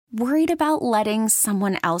Worried about letting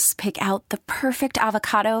someone else pick out the perfect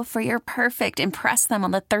avocado for your perfect impress them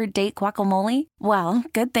on the third date guacamole? Well,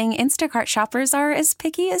 good thing Instacart shoppers are as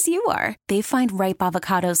picky as you are. They find ripe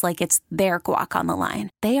avocados like it's their guac on the line.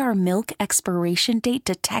 They are milk expiration date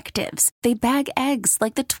detectives. They bag eggs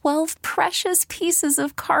like the 12 precious pieces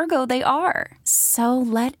of cargo they are. So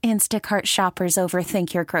let Instacart shoppers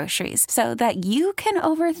overthink your groceries so that you can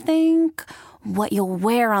overthink what you'll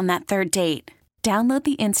wear on that third date. Download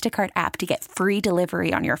the Instacart app to get free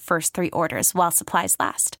delivery on your first 3 orders while supplies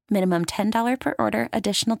last. Minimum $10 per order.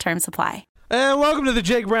 Additional terms apply. And welcome to the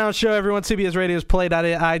Jake Brown Show, everyone. CBS Radio's Play.it,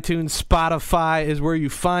 iTunes, Spotify is where you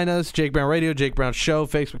find us. Jake Brown Radio, Jake Brown Show,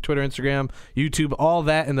 Facebook, Twitter, Instagram, YouTube, all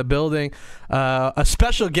that in the building. A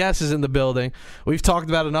special guest is in the building. We've talked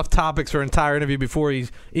about enough topics for an entire interview before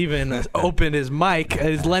he's even opened his mic.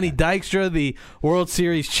 Is Lenny Dykstra, the World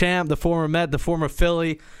Series champ, the former Met, the former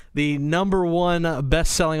Philly, the #1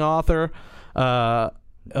 best-selling author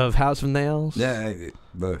of House of Nails. Yeah,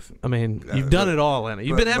 both. I mean, you've done it all, Lenny.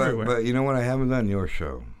 You've been everywhere. But you know what? I haven't done your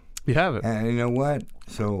show. You haven't. And you know what?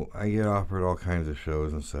 So I get offered all kinds of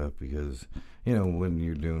shows and stuff because, you know, when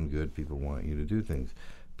you're doing good, people want you to do things.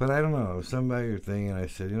 But I don't know. Something about your thing, and I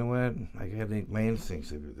said, you know what? I got my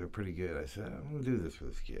instincts. They're pretty good. I said, I'm going to do this for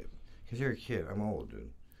this kid. Because you're a kid. I'm old, dude.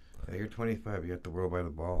 You're 25. You got the world by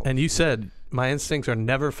the balls. And you said, my instincts are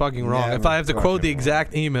never fucking wrong. Never if I have to quote the wrong.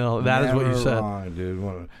 exact email, that is what you said. Wrong, dude.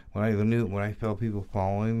 When I felt people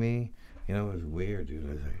following me, you know, it was weird, dude.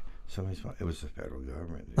 I was like, it was the federal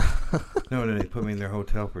government, dude. No, they put me in their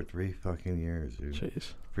hotel for 3 fucking years, dude.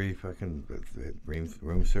 Jeez. Free fucking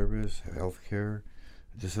room service, health care.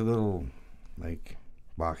 Just a little, like,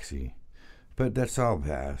 boxy. But that's all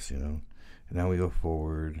past, you know. And now we go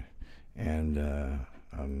forward, and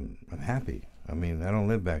I'm happy. I mean, I don't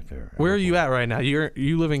live back there. Where are you at right now?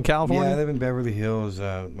 You live in California? Yeah, I live in Beverly Hills.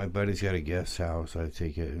 My buddy's got a guest house. I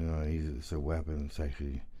take it. You know, it's a weapon.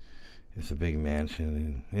 It's a big mansion,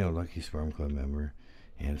 and you know, Lucky Sperm Club member,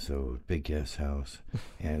 and so big guest house.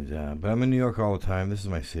 And but I'm in New York all the time. This is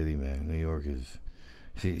my city, man. New York is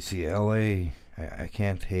see L.A. I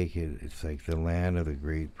can't take it. It's like the land of the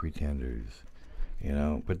great pretenders. You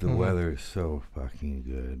know, but the weather is so fucking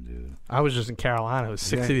good, dude. I was just in Carolina. It was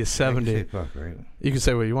 60 to 70. I can say fuck, right? You can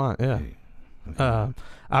say what you want, yeah. Okay.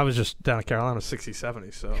 I was just down in Carolina, 60,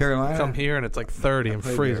 70. So Carolina? come here and it's like 30 and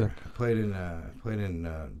freezing. I played in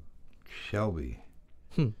Shelby.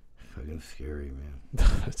 Fucking scary, man.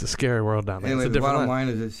 It's a scary world down there. Anyway, it's a the different bottom land.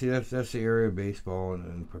 line is that that's the area of baseball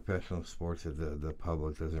and professional sports that the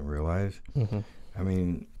public doesn't realize. Mm-hmm. I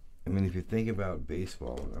mean, if you think about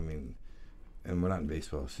baseball, and we're not in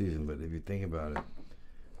baseball season, but if you think about it,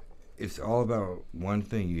 it's all about one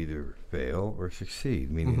thing. You either fail or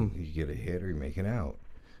succeed, meaning you get a hit or you make an out.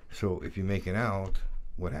 So if you make an out,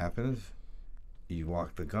 what happens? You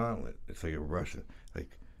walk the gauntlet. It's like a Russian.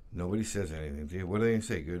 Like, nobody says anything to you. What are they going to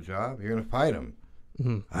say? Good job? You're going to fight them.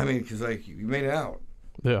 Mm-hmm. I mean, because, like, you made it out.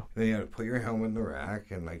 Yeah. Then you got to put your helmet in the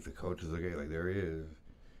rack, and, like, the coach is looking like, there he is.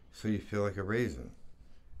 So you feel like a raisin.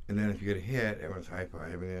 And then if you get a hit, everyone's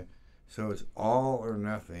high-fiving you. So it's all or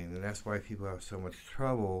nothing, and that's why people have so much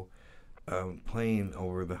trouble playing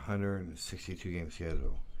over the 162-game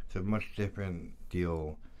schedule. It's a much different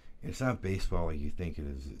deal. It's not baseball like you think it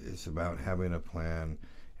is. It's about having a plan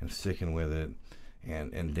and sticking with it,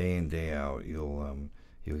 and day in, day out, you'll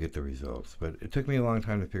get the results. But it took me a long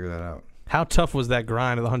time to figure that out. How tough was that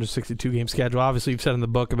grind of the 162-game schedule? Obviously, you've said in the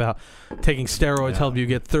book about taking steroids help you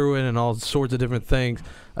get through it and all sorts of different things.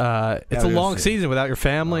 It's a long season without your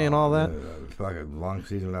family and all that. It's like a long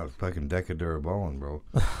season without fucking Decadurabolin, bro.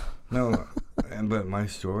 No, but my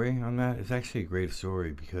story on that is actually a great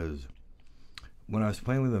story because when I was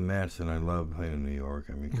playing with the Mets, and I love playing in New York.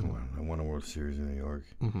 I mean, come on, I won a World Series in New York.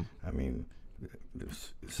 Mm-hmm. I mean,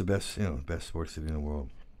 it's the best, best sports city in the world,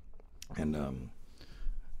 and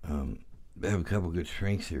they have a couple good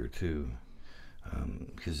shrinks here too,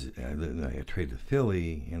 because I traded to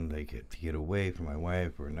Philly and to get away from my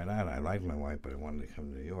wife, I liked my wife, but I wanted to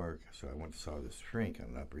come to New York, so I went and saw this shrink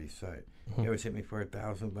on the Upper East Side. He always hit me for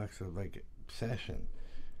 $1,000 of like session.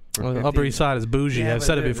 Well, the Upper East Side is bougie. I've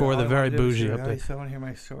said it before. They're very bougie up there. I just want to hear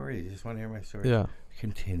my story. You just want to hear my story. Yeah.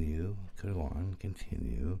 Continue. Go on.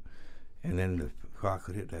 Continue. And then the clock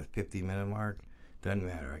would hit that 50-minute mark. Doesn't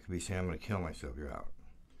matter. I could be saying I'm going to kill myself. You're out.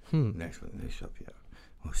 Next one, they shut you out.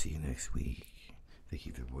 We'll see you next week. They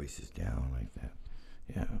keep their voices down like that.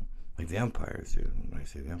 Yeah. Like the umpires do. When I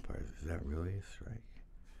say the umpires, is that really a strike?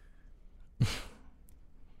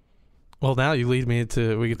 Well, now you lead me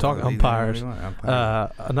into, we could talk umpires.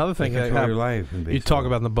 Another thing that your life in you talk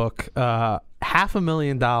about in the book,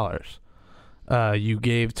 $500,000 you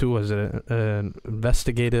gave to, was it an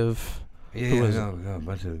investigative? Yeah, no, a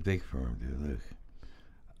bunch of big firms, dude. Look,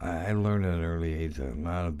 I learned at an early age that I'm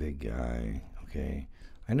not a big guy, okay?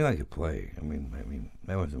 I knew I could play. I mean,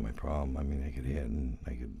 that wasn't my problem. I mean, I could hit and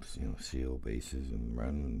I could, seal bases and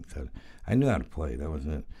run. And I knew how to play. That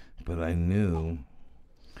wasn't it. But I knew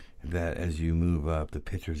that as you move up, the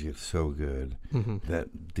pitchers get so good that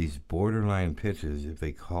these borderline pitches, if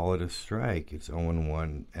they call it a strike, it's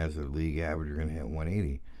 0-1 as a league average. You're going to hit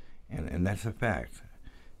 180, and that's a fact.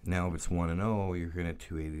 Now, if it's 1-0, you're going to hit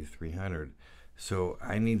 280 to 300. So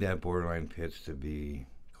I need that borderline pitch to be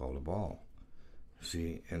called a ball.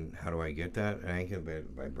 See, and how do I get that? I ain't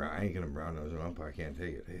gonna brown nose an umpire. I can't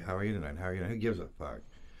take it. Hey, how are you tonight? How are you? Who gives a fuck?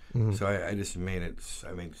 So I just made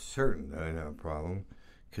certain that I didn't have a problem,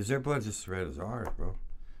 because their blood's just as red as ours, bro.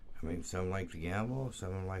 I mean, some like to gamble,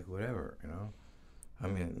 some like whatever, I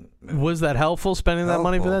mean, was that helpful, spending that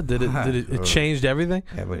money for that? Did it changed everything?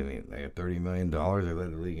 Yeah, what do you mean? They got $30 million. They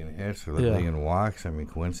led the league in hits. They led the league in walks. I mean,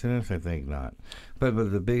 coincidence? I think not. But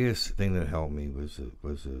the biggest thing that helped me was the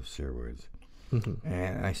steroids.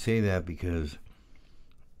 And I say that because,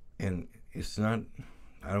 and it's not,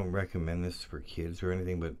 I don't recommend this for kids or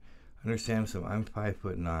anything, but understand I'm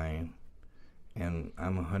 5'9", and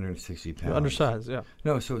I'm 160 pounds. You're undersized, yeah.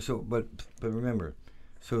 No, but remember,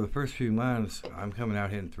 so the first few months, I'm coming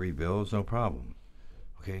out hitting 3 bills, no problem.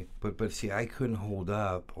 Okay, but see, I couldn't hold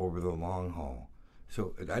up over the long haul.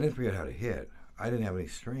 So I didn't forget how to hit. I didn't have any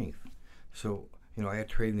strength. So, I got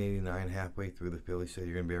traded in '89 halfway through. The Phillies said,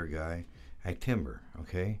 you're going to be our guy. I timber,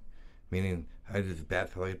 okay? Meaning, I just bat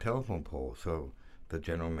fell like a telephone pole. So the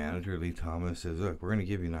general manager, Lee Thomas, says, look, we're going to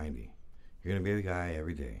give you 90. You're going to be the guy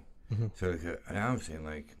every day. So now I'm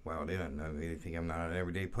saying, wow, they think I'm not an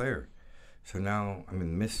everyday player. So now I'm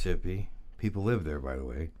in Mississippi. People live there, by the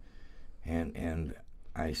way. And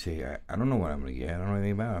I say, I don't know what I'm going to get. I don't know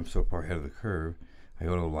anything about it. I'm so far ahead of the curve. I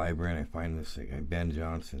go to the library and I find this guy, Ben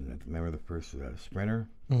Johnson. Remember the first sprinter?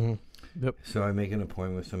 Yep. So I make an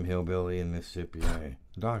appointment with some hillbilly in Mississippi,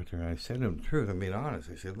 doctor, and I said to him the truth. I'm being honest.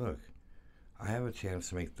 I said, look, I have a chance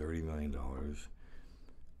to make $30 million,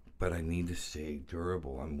 but I need to stay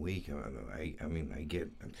durable. I'm weak.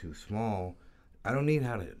 I'm too small. I don't need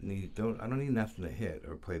nothing to hit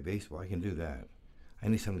or play baseball. I can do that. I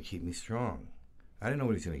need something to keep me strong. I didn't know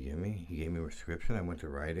what he's going to give me. He gave me a prescription. I went to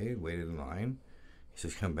Rite Aid, waited in line. He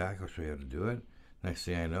says, come back, I'll show you how to do it. Next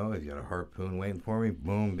thing I know, he's got a harpoon waiting for me.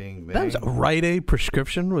 Boom, bing, bang. That was a Rite Aid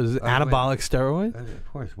prescription? Was it anabolic steroid? Of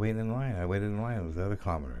course, waiting in line. I waited in line with the other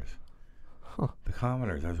commoners. The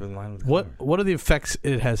commoners. I was in line with the commoners. What are the effects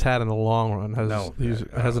it has had in the long run?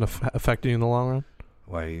 Hasn't affected you in the long run?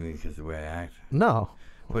 Why, you mean because of the way I act? No.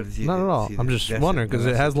 Not at all. I'm just wondering, because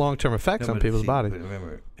it has long-term effects on people's bodies. But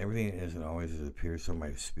remember, everything isn't always as it appears. So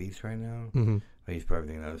my speech right now, he's probably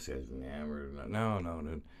thinking, this guy's enamored. No,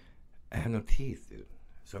 dude. I have no teeth, dude.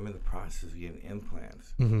 So I'm in the process of getting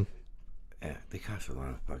implants. Yeah, they cost a lot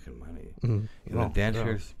of fucking money.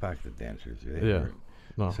 Dentures, fuck the dentures.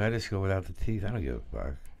 No. So I just go without the teeth. I don't give a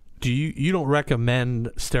fuck. You don't recommend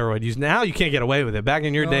steroid use? Now you can't get away with it. Back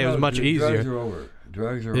in your day, it was much easier. Drugs are over.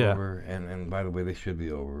 Drugs are over, and by the way, they should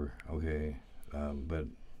be over. Okay, but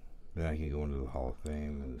then I can go into the Hall of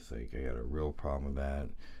Fame, and it's like I got a real problem with that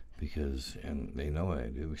and they know what I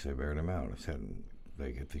do because I've aired them out. I said,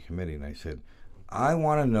 at the committee, and I said, I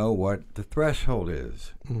want to know what the threshold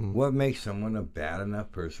is. What makes someone a bad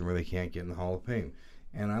enough person where they can't get in the Hall of Fame?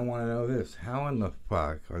 And I want to know this. How in the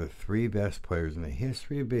fuck are the 3 best players in the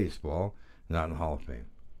history of baseball not in the Hall of Fame?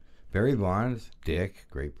 Barry Bonds, dick,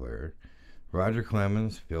 great player. Roger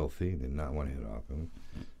Clemens, filthy, did not want to hit off him.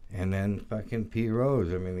 And then fucking Pete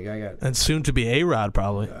Rose. I mean, the guy got... And soon to be A-Rod,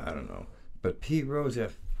 probably. I don't know. But Pete Rose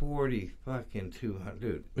at 40 fucking 200.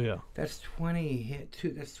 Dude. Yeah. That's 20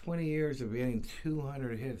 that's 20 years of getting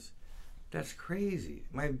 200 hits. That's crazy.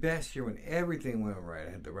 My best year when everything went right.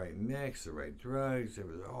 I had the right mix, the right drugs. It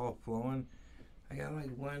was all flowing. I got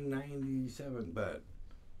 197, but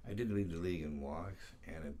I did lead the league in walks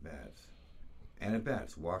and at bats.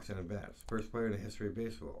 Walks and at bats. First player in the history of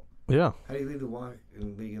baseball. Yeah. How do you lead the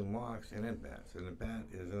league in walks and at bats? And a bat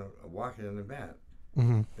is a walk and a bat.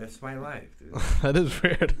 That's my life, dude. That is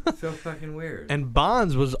weird. So fucking weird. And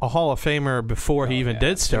Bonds was a Hall of Famer before he even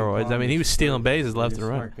did steroids. I mean, he was stealing bases left and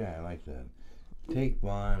right. Smart guy, I like that. Take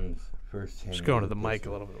Bonds first 10 years. Just going to the mic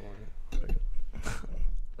a little bit more.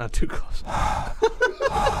 Not too close.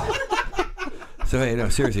 So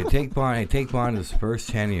seriously, take Bonds' first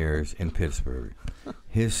 10 years in Pittsburgh.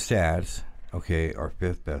 His stats, are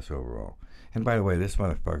 5th best overall. And by the way, this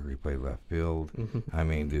motherfucker, he played left field. I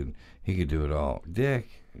mean, dude, he could do it all. Dick,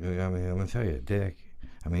 I'm going to tell you, Dick.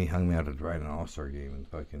 I mean, he hung me out to dry in an All-Star game in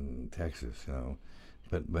fucking Texas, you know.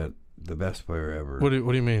 But the best player ever. What do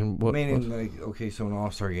you mean? Meaning, like, okay, so in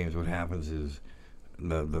All-Star games, what happens is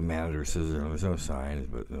the manager says there's no signs,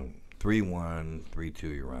 but 3-1, 3-2,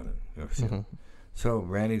 you're running. You know, So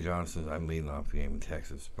Randy Johnson, I'm leading off the game in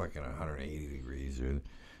Texas, fucking 180 degrees, dude.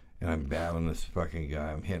 And I'm battling this fucking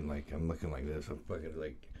guy. I'm looking like this. I'm fucking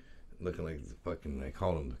like, looking like the fucking, I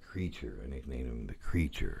called him the Creature. I nicknamed him the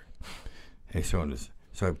Creature. And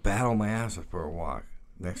so I battle my ass off for a walk.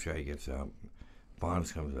 Next guy gets up.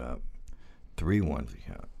 Bonds comes up. 3-1's the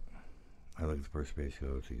count. I look at the first base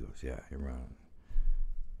coach. He goes, yeah, you're running.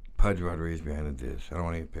 Pudge Rodriguez behind the dish. I don't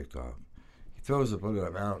want to get picked off. He throws the ball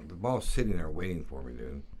out. The ball's sitting there waiting for me,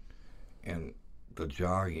 dude. And the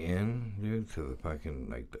jog in, dude, to the fucking,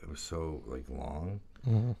 like, it was so, like, long.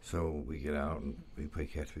 So we get out and we play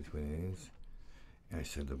catch between innings. And I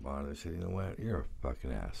said to Bond, I said, you know what? You're a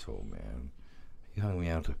fucking asshole, man. You hung me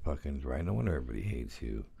out to fucking dry. No wonder everybody hates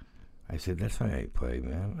you. I said, that's not how you play,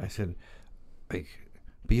 man. I said, like,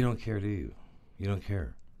 but you don't care, do you? You don't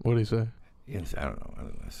care. What did he say? Yes, I don't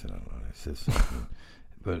know. I said, I don't know. I said something.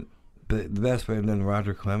 But the best player, then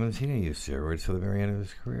Roger Clemens, he didn't use steroids till the very end of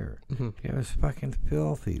his career. He was fucking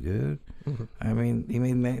filthy, dude. I mean,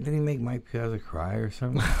 didn't he make Mike Piazza cry or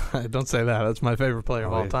something? Don't say that. That's my favorite player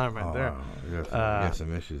of all time right there. You got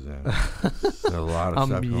some issues then. There's a lot of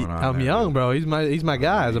stuff going on. I'm young, bro. He's my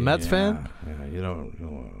guy. As a Mets fan. Yeah, you don't.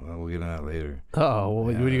 We'll get on that later. Oh,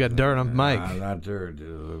 well, you got dirt on Mike? Not dirt,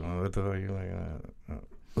 dude. What the fuck are you looking at?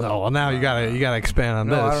 Oh, well, now you gotta expand on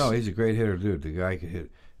this. No, I don't know. He's a great hitter, dude. The guy could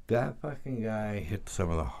hit. That fucking guy hit some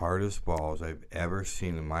of the hardest balls I've ever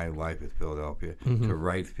seen in my life at Philadelphia to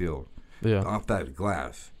right field. Yeah. Off that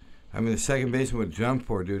glass. I mean, the second baseman would jump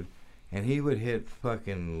for it, dude, and he would hit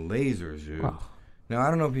fucking lasers, dude. Wow. Now, I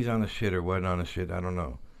don't know if he's on the shit or wasn't on the shit. I don't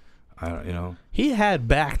know. You know. He had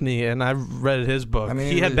back knee, and I read his book. I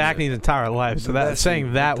mean, he had back knee his entire life, so that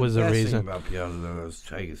saying that was the reason. The best thing about Piazza,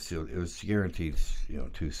 though, it was guaranteed,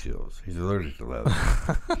 2 steals. He's allergic to leather.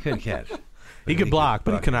 He couldn't catch. He could block,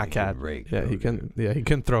 but he could not catch. He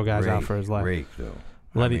couldn't throw guys out for his life. Rake, though.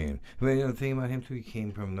 But the thing about him too, he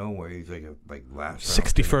came from nowhere. He's like last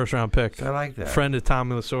 61st round pick. So I like that. Friend of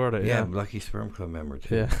Tommy Lasorda. Yeah, Lucky Sperm Club member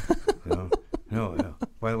too. Yeah. No.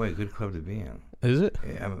 By the way, good club to be in. Is it?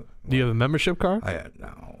 Yeah. Do you have a membership card?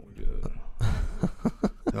 No, dude.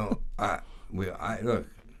 No, look.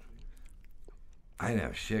 I didn't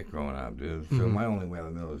have shit growing up, dude. So my only way out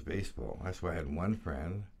of the middle was baseball. That's why I had one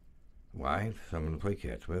friend. Why? Someone to play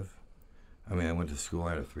catch with. I mean, I went to school. I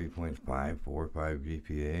had a 3.545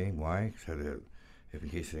 GPA. Why? Because if in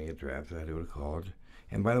case I didn't get drafted, I had to go to college.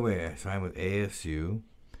 And by the way, I signed with ASU.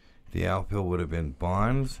 The outfield would have been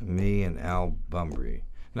Bonds, me, and Al Bumbry.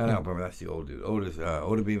 Not Al Bumbry. That's the old dude.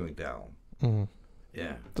 Oda B. McDowell.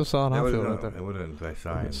 Yeah. It's a solid outfield right there. It would have been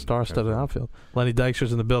signed. Star-studded outfield. Lenny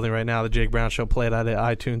Dykstra's in the building right now. The Jake Brown Show played out at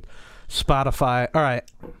iTunes, Spotify. All right.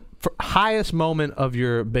 For highest moment of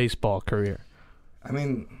your baseball career. I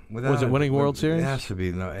mean, was it winning World Series? It has to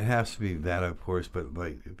be. No, it has to be that, of course. But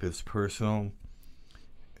like, if it's personal,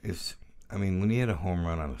 I mean, when you hit a home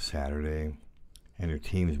run on a Saturday, and your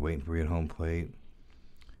team is waiting for you at home plate,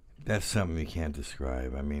 that's something you can't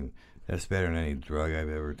describe. I mean, that's better than any drug I've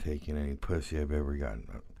ever taken, any pussy I've ever gotten.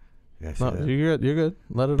 No, you're good. You're good.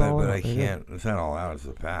 Let it all out. But I can't. It's not all out. It's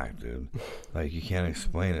a fact, dude. Like, you can't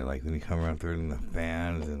explain it. Like, when you come around third and the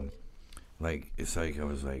fans, and like, it's like I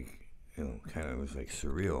was like, kind of, it was like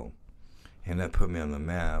surreal, and that put me on the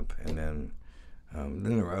map. And then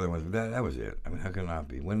there were other ones, but that was it. I mean, how can it not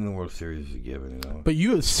be? Winning the World Series is a given, But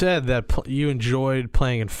you had said that you enjoyed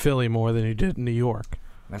playing in Philly more than you did in New York.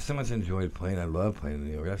 I so much enjoyed playing. I love playing in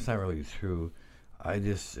New York. That's not really true. I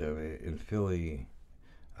just in Philly,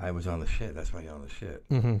 I was on the shit. That's why I got on the shit.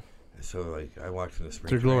 So, like, I walked in the spring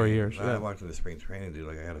training. Glory years. I walked in the spring training, dude,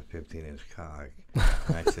 like I had a 15-inch cock.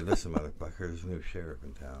 And I said, listen, motherfucker, there's a new sheriff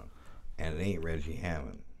in town. And it ain't Reggie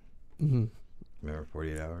Hammond. Remember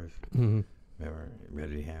 48 Hours? Remember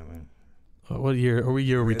Reggie Hammond? What year are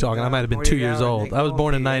we talking? I might have been 2 years old. Nick I was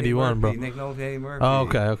born in Nolte, 91, bro. Nick Nolte, Eddie Murphy. Oh,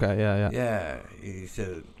 okay, yeah. Yeah, he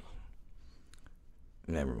said,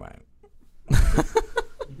 never mind.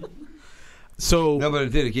 So no, but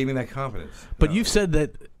it did. It gave me that confidence. But you've said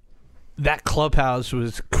that clubhouse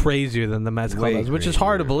was crazier than the Mets clubhouse, which is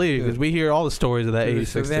hard to believe because we hear all the stories of that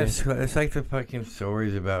 86 team. It's like the fucking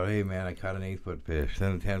stories about, hey, man, I caught an 8-foot fish,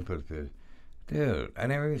 then a 10-foot fish. Dude, I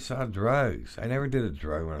never even saw drugs. I never did a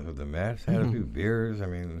drug when I was with the Mets. I had a few beers. I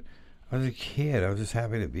mean, I was a kid. I was just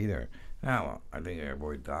happy to be there. Now, I think our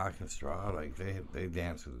boy Doc and Straw, like, they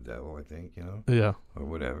danced with the devil, I think, Yeah. Or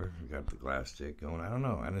whatever. We got the glass stick going. I don't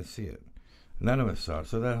know. I didn't see it. None of us saw it.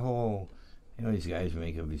 So that whole, these guys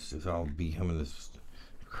make up these, it's all becoming this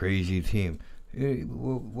crazy team.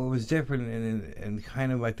 What was different and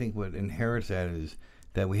kind of, I think, what inherits that is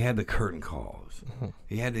that we had the curtain calls.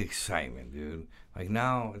 You had the excitement, dude. Like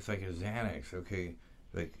now, it's like a Xanax. Okay,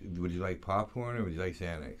 like, would you like popcorn or would you like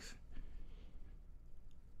Xanax?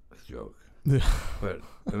 That's a joke. But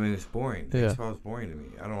I mean, it's boring. Baseball's boring to me.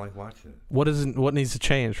 I don't like watching it. What needs to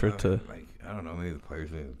change for it to? Like, I don't know. Maybe the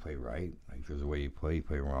players need to play right. Like, there's a way you play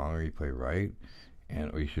wrong, or you play right,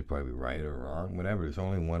 or you should probably be right or wrong. Whatever. There's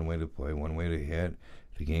only one way to play, one way to hit.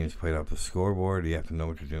 The game's played off the scoreboard. You have to know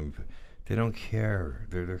what you're doing. They don't care.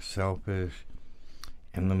 They're selfish.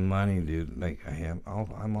 And the money, dude. Like, I'm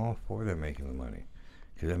all for them making the money,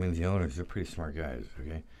 because that means the owners, they're pretty smart guys.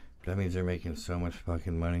 Okay, that means they're making so much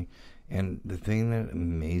fucking money. And the thing that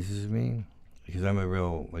amazes me, because I'm a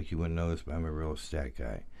real, like, you wouldn't know this, but I'm a real stat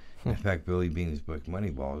guy. In fact, Billy Bean's book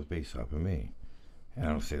Moneyball is based off of me. And I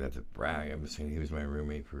don't say that to brag. I'm just saying he was my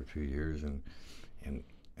roommate for 2 years, and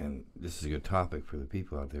this is a good topic for the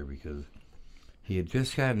people out there, because he had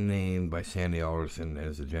just gotten named by Sandy Alderson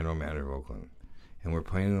as the general manager of Oakland. And we're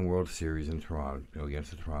playing in the World Series in Toronto,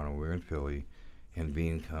 against the Toronto. We're in Philly, and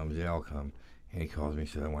Bean comes, they all come. And he calls me and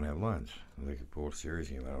said, I want to have lunch. I was like, a World Series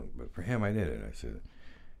game. But for him, I did it. I said,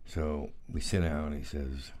 so we sit down, and he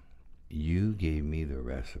says, you gave me the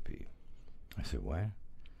recipe. I said, what?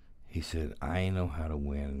 He said, I know how to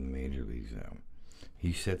win in the major leagues now.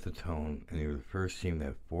 He set the tone, and they were the first team to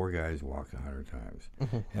have 4 guys walk 100 times.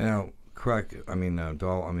 And now, correct,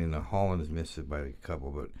 Holland has missed it by a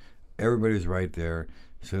couple, but everybody's right there.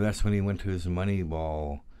 So that's when he went to his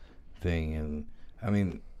Moneyball thing. And, I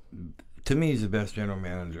mean, to me, he's the best general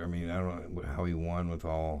manager. I mean, I don't know how he won with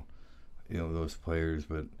all, those players,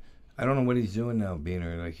 but I don't know what he's doing now,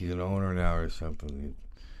 Beaner. Like, he's an owner now or something.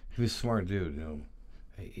 He was a smart dude,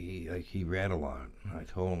 He read a lot. I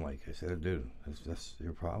told him, I said, dude, that's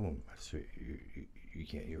your problem. You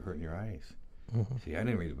can't, you're hurting your eyes. See, I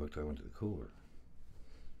didn't read the book till I went to the cooler.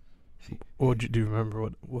 See, Do you remember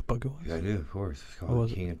what book it was? Yeah, I do, of course. It's called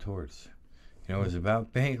King of Torts. It was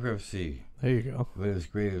about bankruptcy. There you go. But it was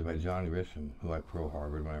great. It was by John Grisham, who I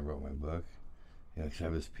pro-Harvard when I wrote my book. Because I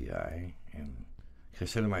was PI. And I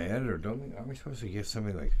said to my editor, aren't we supposed to get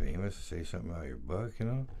somebody, famous to say something about your book, He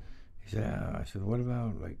said, yeah. I said, what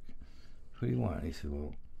about, who do you want? He said,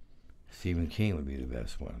 well, Stephen King would be the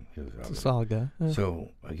best one. He was a solid guy. Yeah.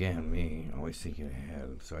 So, again, me, always thinking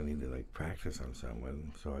ahead. So I need to, practice on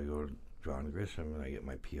someone. So I go to John Grisham, and I get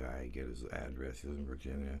my PI, get his address. He lives in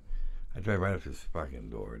Virginia. I drive right up to his fucking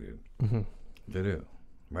door, dude. Do.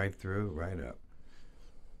 Right through, right up.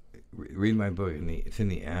 Read my book. It's in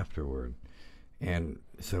the afterword. And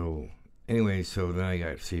so, anyway, then I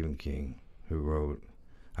got Stephen King, who wrote,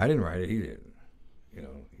 I didn't write it, he did.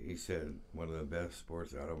 He said, one of the best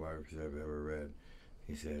sports autobiographies I've ever read.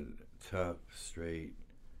 He said, tough, straight,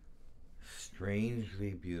 strangely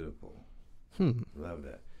beautiful. Love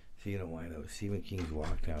that. See, why though? Stephen King's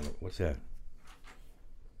walk down, what's that?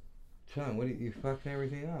 Sean, what are you fucking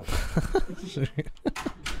everything up?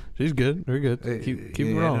 She's good. We're good. Hey, keep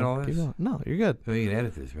it rolling. Keep going. No, you're good. So you can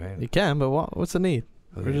edit this, right? You can, but what's the need?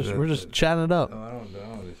 Okay, we're just chatting it up. Oh, I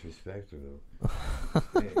don't disrespect her though.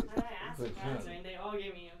 Hey, I asked for answering. They all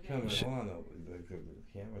gave me okay. Hold on though. The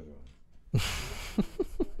camera's on.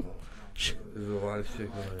 There's a lot of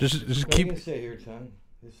shit going on. Just keep. You can stay here, son.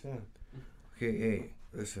 Just sit. Okay, hey,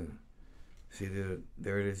 listen. See,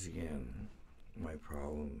 there it is again. My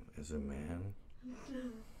problem as a man,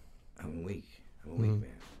 I'm weak. I'm a weak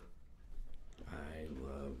man. I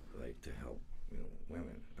love to help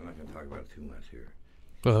women. I'm not gonna talk about it too much here.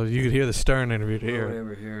 Well, you could hear the Stern interview here. here.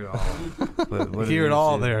 Never hear it all. But what hear it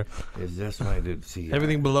all there. Is that's what I did. See,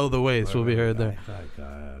 everything below the waist will be heard there. I thought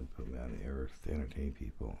God put me on the earth to entertain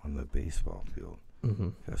people on the baseball field.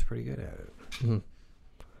 I was pretty good at it.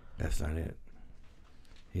 That's not it.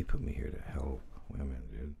 He put me here to help women,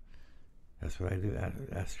 dude. That's what I do.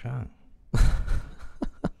 That's Sean.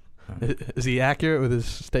 Is he accurate with his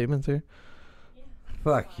statements here? Yeah.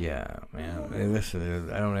 Fuck yeah, man. Hey, listen,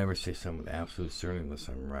 I don't ever say something with absolute certainty unless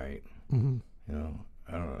I'm right. I don't know.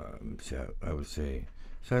 I would say.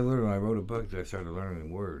 So I learned when I wrote a book that I started learning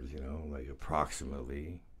words,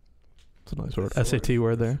 approximately. It's a nice word. SAT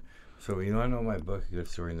word there. So, I know my book, A Good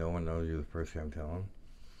Story No One Knows You're the First Guy I'm telling.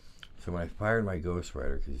 So when I fired my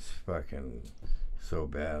ghostwriter, because he's fucking so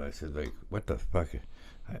bad, I said, what the fuck?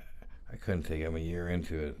 I couldn't take it. I'm a year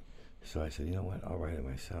into it. So I said, you know what? I'll write it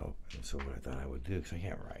myself. And so what I thought I would do, because I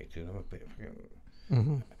can't write, dude.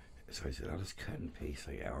 So I said, I'll just cut and paste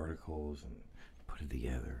articles and put it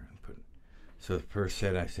together. So the first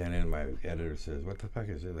set I sent in, my editor says, "What the fuck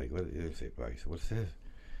is it?" Like, what did they say? I said, "What's this?"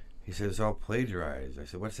 He said, "It's all plagiarized." I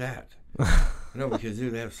said, "What's that?" No, because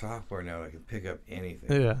dude, they have software now that can pick up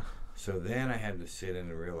anything. Yeah. So then I had to sit in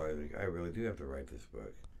and realize, like, I really do have to write this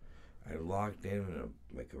book. I locked in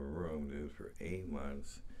a room, dude, for 8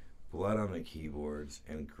 months, blood on the keyboards,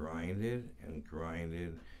 and grinded and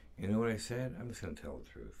grinded. You know what I said? I'm just gonna tell the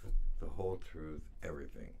truth, the whole truth,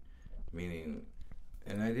 everything. Meaning,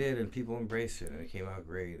 and I did, and people embraced it, and it came out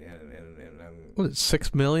great. And I'm. What?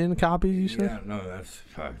 6 million copies? You said? Yeah, no, that's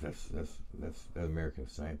American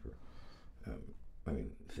Sniper. I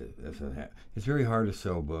mean, it's very hard to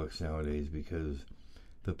sell books nowadays because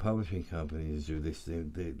the publishing companies do this.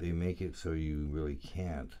 They make it so you really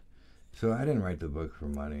can't. So I didn't write the book for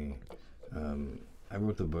money. I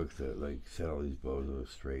wrote the book to like set all these bozos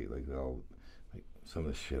straight. Like some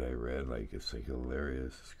of the shit I read, like it's like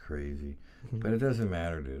hilarious, it's crazy, but it doesn't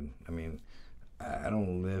matter, dude. I mean, I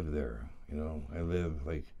don't live there. You know, I live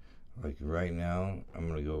like right now. I'm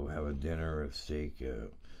gonna go have a dinner, a steak,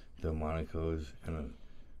 Delmonico's, and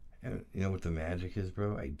you know what the magic is,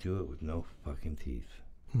 bro? I do it with no fucking teeth.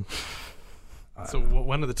 So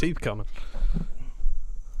when are the teeth coming?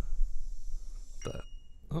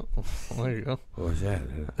 Oh, there you go. What was that?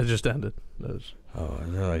 It just ended. Oh,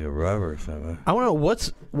 is that like a rubber or something? I want to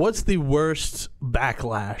know what's the worst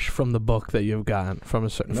backlash from the book that you've gotten from No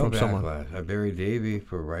from backlash. someone? I buried Davey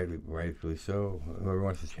for rightfully so. Whoever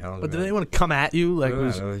wants to challenge me. But did anyone come at you? Like, that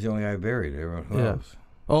was the only guy I buried. Everyone else.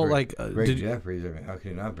 Oh, Greg, like Greg Jeffries. I mean, how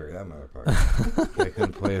can you not bury that motherfucker? I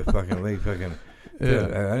couldn't play a fucking league. Fucking.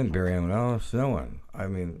 Dude, I didn't bury anyone else. No one. I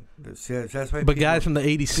mean, that's why. But guys from the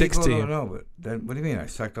 '86 team. Don't know. But then, what do you mean? I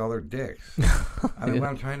sucked all their dicks. I mean, what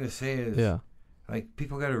I'm trying to say is, like,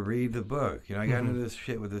 people got to read the book. You know, I got into this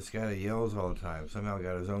shit with this guy that yells all the time. Somehow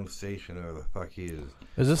got his own station, whoever the fuck he is.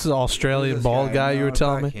 Is this an Australian bald guy you were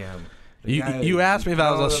telling me? Him. You asked me if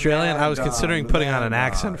I was Australian. I was considering putting on an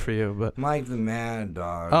accent for you, but Mike the Mad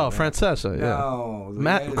Dog. Oh, Francesa, yeah.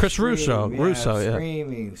 No, Chris Russo.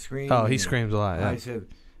 Screaming. Oh, he screams a lot. Yeah. I said,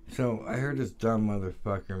 so I heard this dumb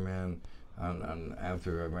motherfucker, man.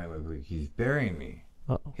 After I write my book, he's burying me.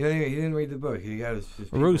 He didn't read the book. He got his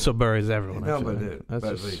Russo buries everyone. No, but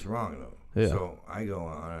he's wrong though. Yeah. So I go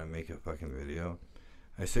on and I make a fucking video.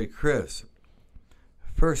 I say, Chris,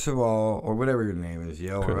 first of all, or whatever your name is,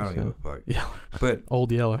 Yeller, I don't give a fuck. Yeller. But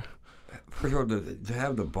Old Yeller. First of all, to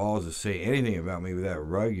have the balls to say anything about me with that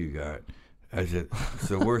rug you got, I said, it's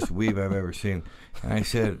the worst weave I've ever seen. And I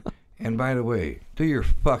said, and by the way, do your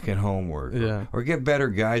fucking homework. Or get better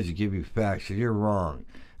guys to give you facts. So you're wrong.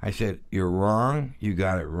 I said, you're wrong, you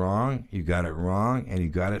got it wrong, you got it wrong, and you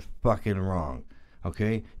got it fucking wrong.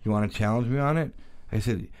 Okay? You want to challenge me on it? I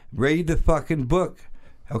said, read the fucking book.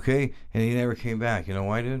 Okay? And he never came back. You know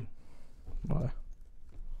why, dude? Why?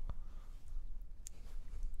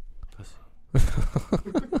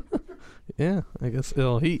 Yeah, I guess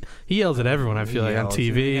he yells at everyone. I feel like on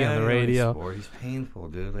TV, on the radio. He's painful,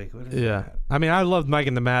 dude. Like, what is that? I mean, I loved Mike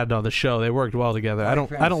and the Mad on the show. They worked well together. I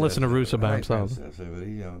don't listen to Russo by himself. But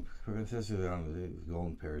Princess is on the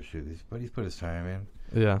golden parachute. But he's put his time in.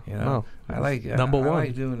 Yeah, you know. I number one. I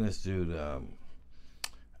like doing this dude.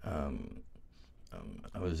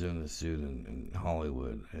 I was doing this dude in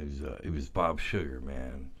Hollywood. It was Bob Sugar,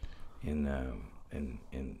 man, in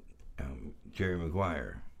Jerry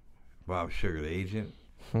Maguire. Bob Sugar, the agent.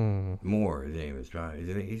 Moore, his name is John.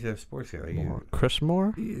 He's a sports guy. Like Chris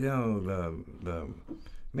Moore? You know, the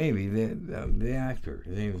actor.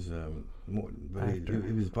 His name is Moore. But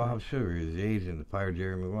he was Bob Sugar. He was the agent that fired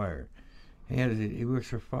Jerry Maguire. He works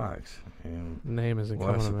for Fox. And name isn't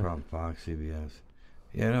coming what's to the me. problem? Fox, CBS.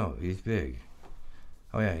 Yeah, no, he's big.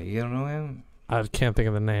 Oh yeah, you don't know him? I can't think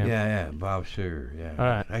of the name. Yeah, Bob Sugar. Yeah. All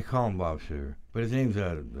right. I call him Bob Sugar, but his name's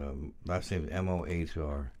last name's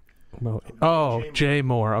M-O-H-R. Oh, Jay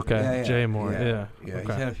Moore. Okay, yeah, Jay Moore. Yeah. Okay.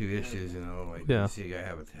 He's had a few issues, you know. Like you see a guy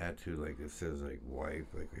have a tattoo like it says like wife,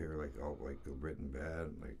 like here, like all like the written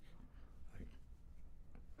bad, like.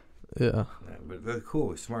 Yeah. But they're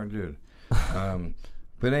cool. He's a smart dude.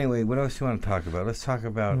 But anyway, what else do you want to talk about? Let's talk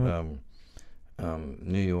about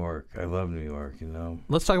New York. I love New York. You know.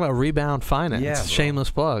 Let's talk about Rebound Finance. Yeah, shameless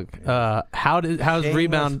plug. How's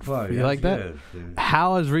Rebound? Plug. You like that? Good,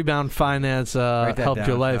 how has Rebound Finance helped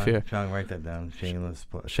your life here? Sean, write that down. Shameless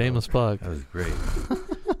plug. Shameless plug. That was great.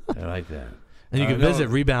 I like that. And you can visit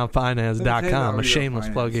reboundfinance.com. A shameless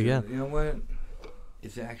plug again. You know what?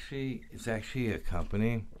 It's actually a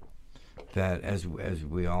company that, as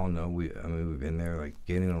we all know, we've been there. Like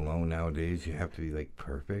getting a loan nowadays, you have to be like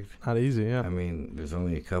perfect. Not easy, yeah. I mean, there's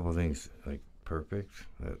only a couple things like perfect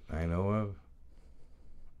that I know of.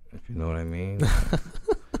 if you know what I mean.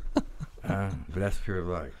 But that's pure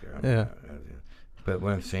luck. Yeah. But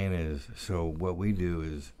what I'm saying is, so what we do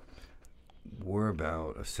is we're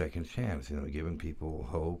about a second chance, giving people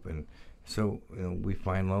hope. And so, we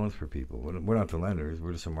find loans for people. We're not the lenders.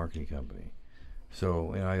 We're just a marketing company.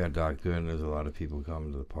 So, I got Doc Good, and there's a lot of people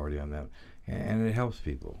coming to the party on that. And it helps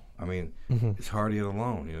people. I mean, it's hard to get a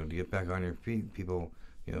loan, to get back on your feet. People,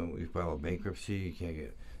 you file a bankruptcy, you can't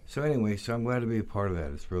get. So anyway, I'm glad to be a part of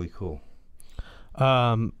that. It's really cool.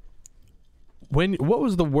 What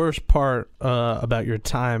was the worst part about your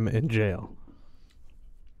time in jail?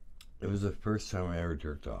 It was the first time I ever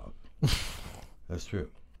jerked off. That's true.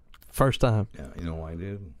 First time. Yeah, you know why,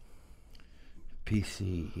 dude?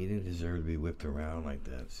 PC, he didn't deserve to be whipped around like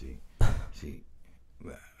that. See,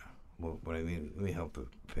 well, what I mean, let me help the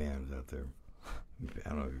fans out there. I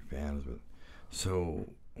don't know if you're fans, but so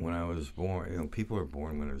when I was born, people are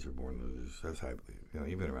born winners or born losers. That's how I believe.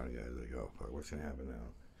 You've been around guys like, oh, fuck, what's gonna happen now?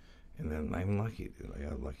 And then I'm lucky, dude. I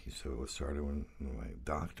got lucky. So it started when my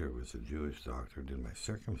doctor was a Jewish doctor, did my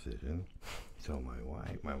circumcision. So my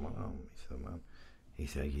mom, he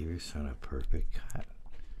said, I gave your son a perfect cut.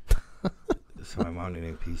 So my mom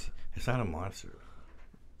didn't PC. It's not a monster.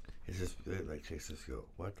 It's just like chicks just go,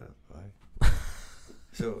 what the fuck?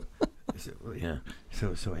 So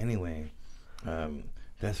anyway,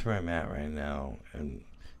 that's where I'm at right now. And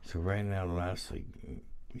so right now, the last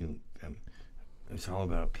it's all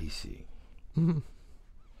about PC. Mm-hmm.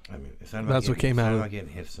 I mean, it's not about getting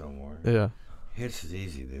hits no more. Yeah. Hits is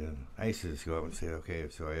easy, dude. I used to just go up and say, okay,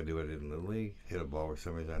 so I do what I did in the league, hit a ball where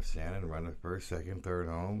somebody's not standing, run the first, second, third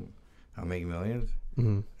home, I'll make millions.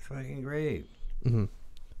 Mm-hmm. It's fucking great. Mm-hmm.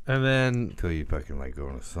 And then until you fucking go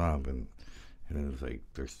in a slump, and then it's like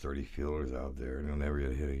there's 30 fielders out there, and you'll never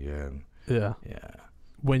get a hit again. Yeah. Yeah.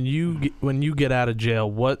 When you get out of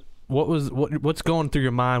jail, what's going through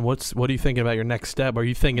your mind? What are you thinking about your next step? Are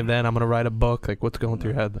you thinking then I'm gonna write a book? Like what's going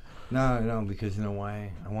through your head? No, because you know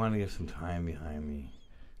why? I want to get some time behind me.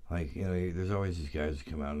 Like, there's always these guys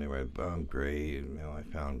who come out and they write, oh, I'm great, and, I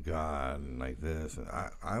found God, and like this. And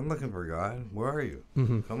I'm looking for God. Where are you?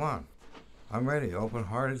 Mm-hmm. Come on. I'm ready. Open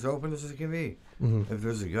heart, as open as it can be. Mm-hmm. If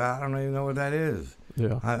there's a God, I don't even know what that is.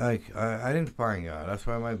 Yeah. I didn't find God. That's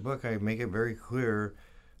why my book, I make it very clear.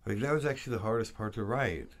 Like, that was actually the hardest part to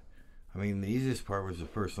write. I mean, the easiest part was the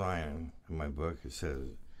first line in my book. It says,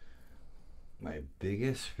 my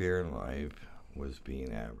biggest fear in life was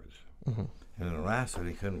being average. Mm-hmm. And then the last one,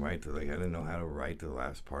 I couldn't write I didn't know how to write the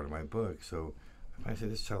last part of my book. So I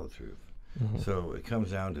said, just tell the truth. Mm-hmm. So it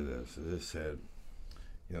comes down to this. As I said,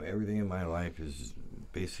 everything in my life has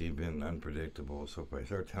basically been unpredictable. So if I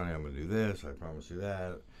start telling you I'm going to do this, I promise you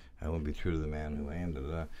that, I won't be true to the man who I am.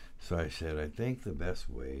 Da-da. So I said, I think the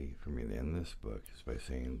best way for me to end this book is by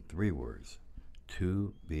saying 3 words: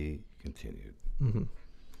 to be continued. Mm-hmm.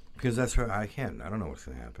 Because that's where I don't know what's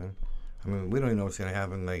going to happen. I mean, we don't even know what's going to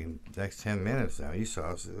happen in the next 10 minutes now. You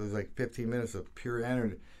saw us. It was like 15 minutes of pure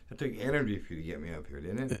energy. It took energy for you to get me up here,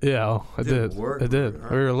 didn't it? Yeah, it did. Work. It did.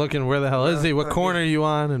 We were looking, where the hell is he? What corner are you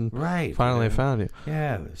on? And finally I found you.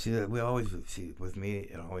 Yeah. See, we always with me,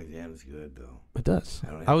 it always ends good, though. It does.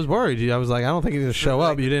 I was worried. I was like, I don't think he's going to show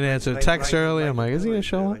up. You didn't answer the text early. I'm like, is he going to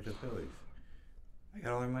show up? Like the Phillies. I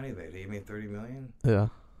got all their money back. They gave me $30 million. Yeah.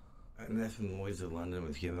 And that's when Lloyd's of London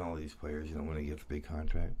was giving all these players, when they get the big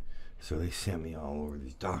contract. So they sent me all over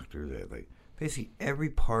these doctors. Basically every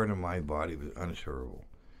part of my body was uninsurable,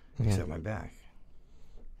 except my back.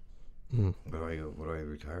 Mm. But what do I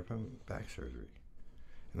retire from? Back surgery.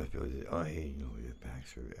 And the Phillies said, oh, hey, you have back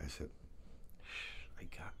surgery. I said, shh, I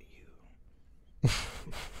got you.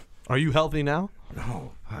 Are you healthy now?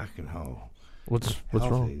 No, fucking no. What's healthy,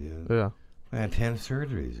 wrong? Dude. Yeah. I had 10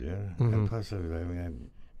 surgeries, yeah. Mm-hmm. And plus, I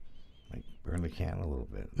burned the can a little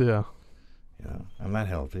bit. Yeah. I'm not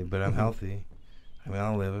healthy, but I'm healthy. I mean,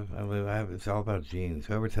 I'll live. It's all about genes.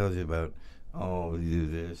 Whoever tells you about, oh, you do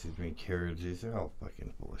this, you drink carrots, they're all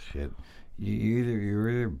fucking full of shit.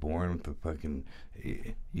 You're either born with the fucking,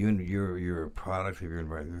 you're a product of your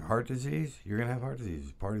environment. Heart disease, you're gonna have heart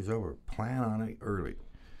disease. Party's over. Plan on it early.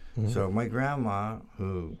 Mm-hmm. So my grandma,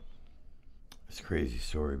 it's a crazy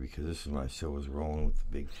story because this is when I still was rolling with the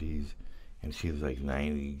big cheese, and she was like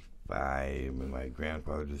 95, and my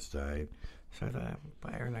grandfather just died. So I thought I'd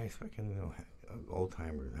buy her a nice fucking old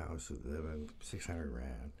timer house to live in,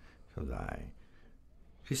 $600,000. She'll die.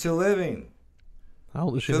 She's still living. How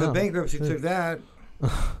old is she now? So the bankruptcy took that.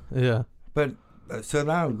 Yeah. But so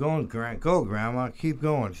now I'm going. Go, Grandma. Keep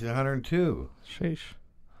going. She's 102. Sheesh.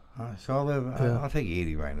 So I'll live. I'll take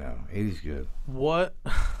 80 right now. 80's good. What?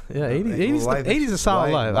 Yeah, 80's a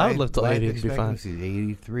solid life. I would live till 80 to be fine.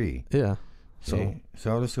 83. Yeah. So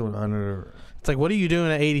I'll just go under. It's like, what are you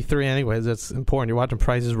doing at 83 anyways? That's important. You're watching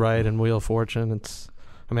Price is Right and Wheel of Fortune.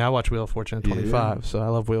 I watch Wheel of Fortune at 25, so I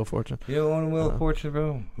love Wheel of Fortune. You know, on Wheel of Fortune,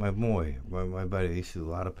 bro, my buddy, I used to do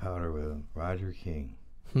a lot of powder with him, Roger King.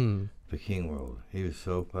 The King World. He was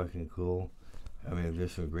so fucking cool. I mean,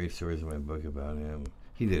 there's some great stories in my book about him.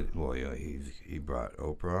 He did, well, yeah, he brought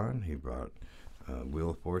Oprah on. He brought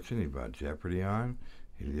Wheel of Fortune. He brought Jeopardy on.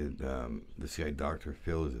 He did, this guy, Dr.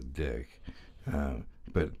 Phil, is a dick.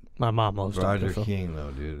 But my mom loves Roger Dr. Phil. King,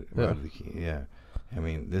 though, dude. Yeah. Roger King, yeah. I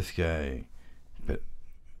mean, this guy, but,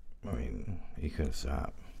 I mean, he couldn't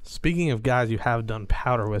stop. Speaking of guys you have done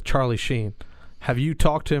powder with, Charlie Sheen. Have you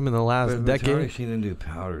talked to him in the last decade? Charlie Sheen didn't do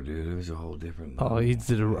powder, dude. It was a whole different. Oh, he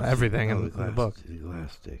did everything in the book. The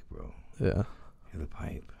glass stick, bro. Yeah. The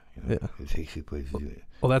pipe. You know, it takes you places.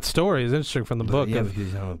 Well, that story is interesting from the book of because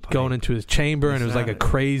he's on a pipe. going into his chamber, and it was like a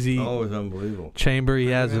crazy it was unbelievable. chamber he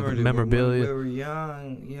has of memorabilia. When we were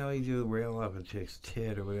young, you know, you do rail off a chick's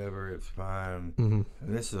tit or whatever, it's fine. Mm-hmm.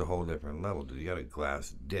 And this is a whole different level, dude. You got a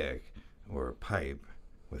glass dick or a pipe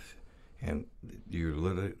with, and you're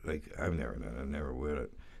literally, like, I've never done it, I never would,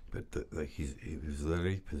 but he was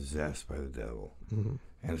literally possessed by the devil. Mm-hmm.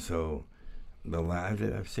 And so,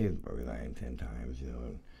 I've seen it probably 9, 10 times, you know,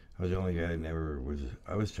 and I was the only guy that never was.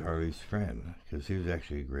 I was Charlie's friend because he was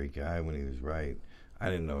actually a great guy when he was right.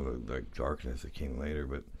 I didn't know the darkness that came later,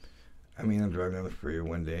 but I mean, I'm driving down the freeway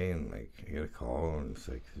one day and like I get a call and it's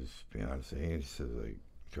like his fiance, and she says like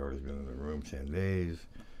Charlie's been in the room 10 days,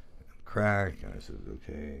 crack, and I said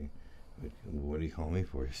okay, like, what do you call me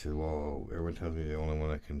for? He said, well, everyone tells me the only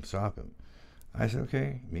one that can stop him. I said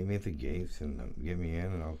okay, meet me at the gates and get me in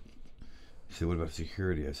and I'll. She said, what about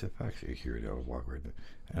security? I said, fuck security. I'll walk right there.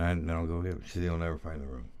 And then I'll go get it. She said, you'll never find the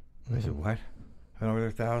room. Mm-hmm. I said, what? I've been over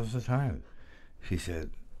there thousands of times. She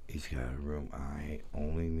said, he's got a room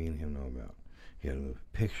only me and him know about. You got to move a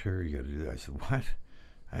picture. You got to do that. I said, what?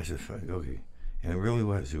 I said, fuck, okay. And it really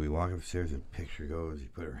was. So we walk upstairs and picture goes. He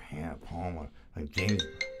put her palm on, like James.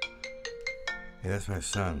 Hey, that's my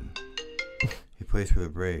son. He plays for the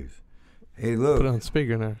Braves. Hey, look. Put it on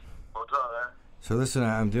speaker now. What's up, man? So listen,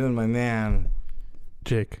 I'm doing my man,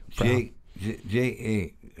 Jake Brown.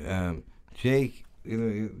 Jake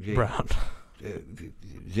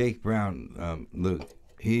Brown, Luke.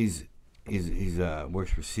 He's works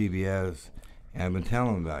for CBS, and I've been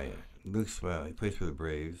telling him about you. Luke's he plays for the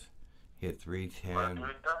Braves. He had 310.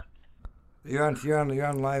 You're on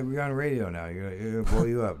live. You're on radio now. You're gonna blow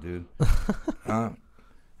you up, dude. No,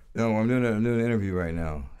 I'm doing an interview right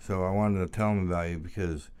now, so I wanted to tell him about you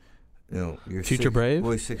because. You know, you're Future Brave?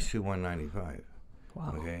 Boy, 6'2", 195.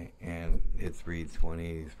 Wow. Okay, and hit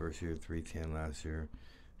 320 his first year, 310 last year.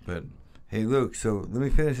 But hey, Luke. So let me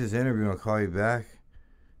finish this interview, and I'll call you back.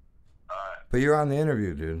 All right. But you're on the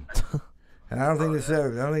interview, dude. And I don't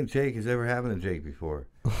think Jake has ever happened to Jake before.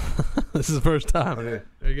 This is the first time. Okay.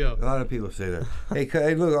 There you go. A lot of people say that. Hey,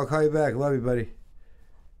 Luke, I'll call you back. Love you, buddy.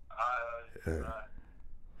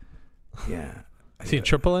 Yeah. Is he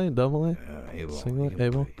AAA, AA? Able. Single,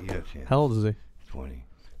 able? He got a chance. How old is he? 20.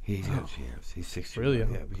 He's got a chance. He's 16. Really? Yeah,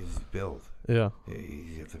 because he's built. Yeah.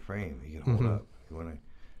 He's got the frame. He can hold up.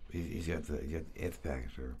 He's got the nth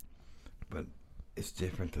factor. But it's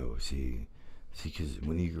different though. See, because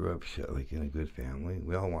when you grow up like in a good family,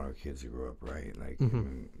 we all want our kids to grow up right, like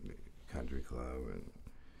in the country club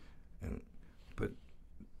but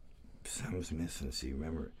something's missing. See,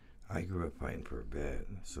 remember, I grew up fighting for a bed,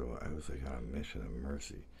 so I was like on a mission of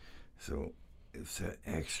mercy. So it's that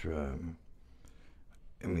extra.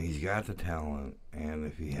 I mean, he's got the talent, and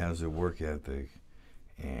if he has a work ethic,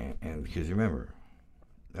 and because remember,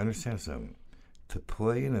 understand something, to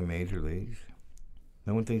play in the major leagues,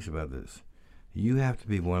 no one thinks about this. You have to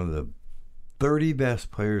be one of the 30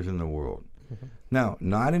 best players in the world. Mm-hmm. Now,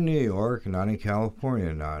 not in New York, not in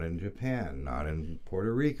California, not in Japan, not in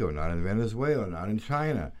Puerto Rico, not in Venezuela, not in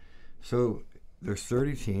China. So there's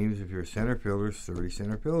 30 teams. If you're a center fielder, there's 30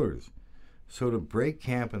 center fielders. So to break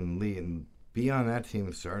camp and lead and be on that team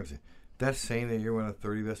and start, that's saying that you're one of the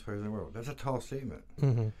 30 best players in the world. That's a tall statement.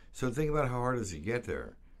 Mm-hmm. So think about how hard it is to get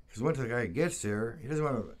there. Because once the guy gets there, he doesn't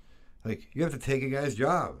want to, like, you have to take a guy's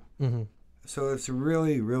job. Mm-hmm. So it's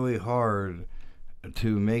really, really hard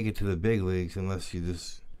to make it to the big leagues unless you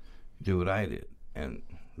just do what I did. And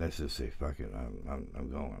let's just say, fuck it, I'm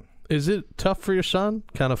going. Is it tough for your son,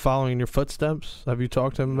 kind of following in your footsteps? Have you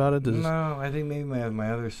talked to him about it? No, I think maybe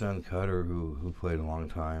my other son, Cutter, who played a long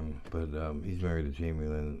time, but he's married to Jamie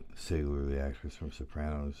Lynn Sigler, the actress from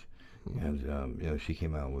Sopranos, and she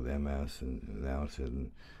came out with MS and now said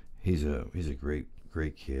he's a great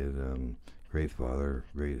kid, great father,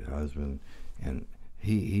 great husband, and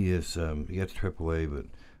he is he gets AAA,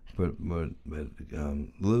 but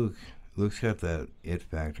Luke's got that it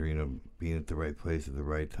factor, you know, being at the right place at the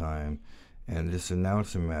right time, and just now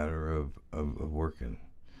it's a matter of working.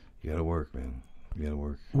 You gotta work, man. You gotta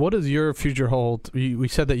work. What does your future hold? We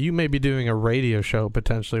said that you may be doing a radio show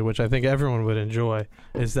potentially, which I think everyone would enjoy.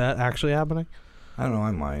 Is that actually happening? I don't know.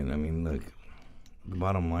 I might. I mean, look, the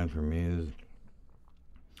bottom line for me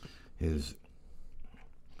is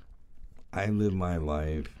I live my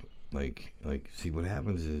life like. See, what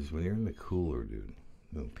happens is when you're in the cooler, dude.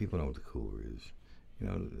 You know, people know what the cooler is. You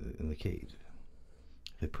know, in the cage.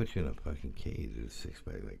 They put you in a fucking cage that's 6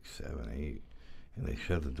 by 7, 8. And they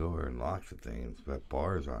shut the door and lock the thing. It's got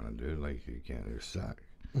bars on it, dude. Like, you can't, you're stuck.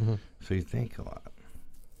 Mm-hmm. So you think a lot.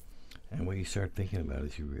 And what you start thinking about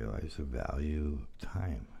is you realize the value of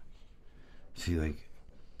time. See, like,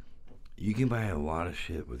 you can buy a lot of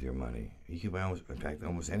shit with your money. You can buy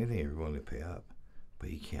almost anything you're willing to pay up. But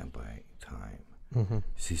you can't buy time. Mm-hmm.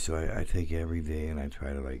 See, so I take every day and I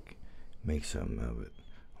try to, like, make something of it.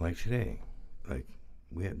 Like today. Like,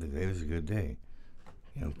 today was a good day.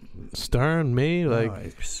 You know, Stern, me,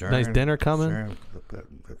 like Stern, nice dinner coming.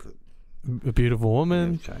 Stern, a beautiful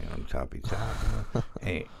woman. On choppy top.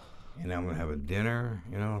 Hey, and I'm gonna have a dinner.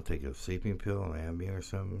 You know, I'll take a sleeping pill, an Ambien or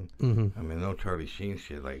something. Mm-hmm. I mean, no Charlie Sheen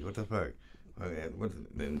shit. Like, what the fuck? What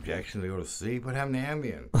the injection to go to sleep? What happened to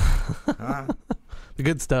Ambien? Huh? The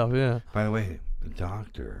good stuff, yeah. By the way, the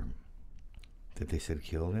doctor that they said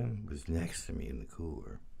killed him was next to me in the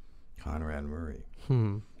cooler, Conrad Murray.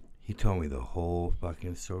 He told me the whole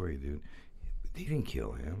fucking story, dude. He didn't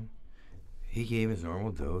kill him. He gave his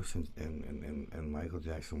normal dose, and Michael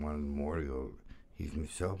Jackson wanted more to go. He's been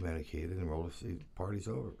self-medicated and rolled his party's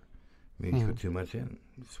over. I mean, he put too much in.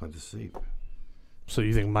 He just went to sleep. So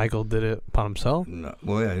you think Michael did it upon himself? No.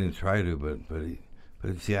 Well, yeah, I didn't try to,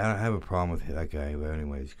 but see, I don't have a problem with that guy. But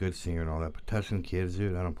anyway, he's a good singer and all that. But touching kids,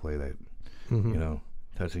 dude, I don't play that. Mm-hmm. You know,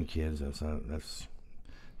 touching kids, that's.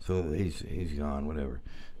 So he's gone, whatever.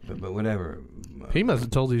 But whatever. He must have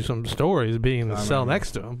told you some stories being in the cell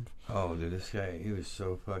next to him. Oh, dude, this guy, he was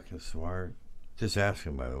so fucking smart. Just ask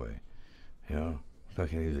him, by the way. You know,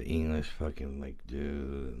 fucking, he was an English fucking, like,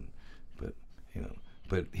 dude. But, you know,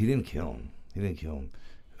 but he didn't kill him.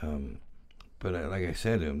 But like I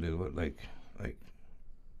said to him, dude, what, like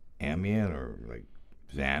Ambien or, like,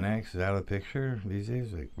 Xanax is out of the picture these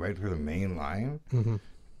days? Like, right for the main line? Mm-hmm.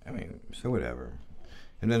 I mean, so whatever.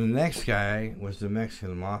 And then the next guy was the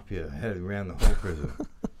Mexican mafia head who ran the whole prison.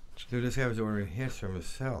 Dude, this guy was ordering hits from his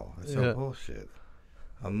cell. That's some bullshit.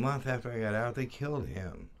 A month after I got out, they killed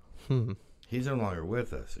him. He's no longer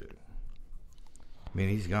with us, dude. I mean,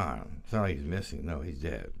 he's gone. It's not like he's missing. No, he's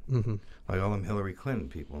dead. Mm-hmm. Like all them Hillary Clinton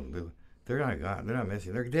people. They're not gone. They're not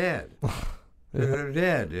missing. They're dead. They're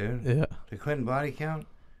dead, dude. Yeah. The Clinton body count,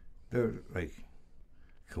 they're like...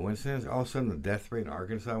 Coincidence? All of a sudden, the death rate in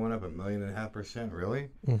Arkansas went up 1.5 million. Really?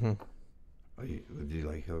 Mm-hmm. Oh, did you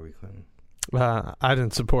like Hillary Clinton? I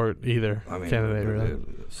didn't support either candidate. Really,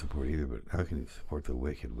 support either. But how can you support the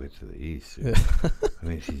wicked witch of the east? Yeah. I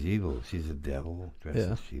mean, she's evil. She's a devil dressed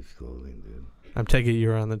in sheep's clothing, dude. I'm taking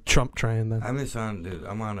you're on the Trump train then.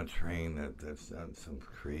 I'm on a train that's on some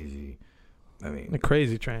crazy. I mean, a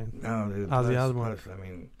crazy train. No, dude. Ozzy Osbourne. I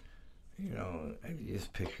mean. You know, I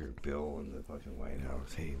just picture Bill in the fucking White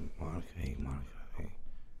House. Hey, Monica. Hey,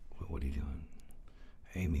 what are you doing?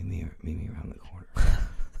 Hey, meet me around the corner.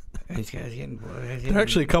 These guys getting. They're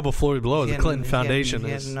actually a couple floors below. The Clinton Foundation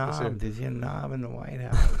is. He's a knob in the White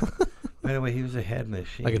House. By the way, he was a head in the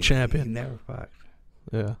Sheen. Like a champion. He never fucked.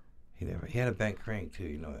 Yeah. He had a bank crank too.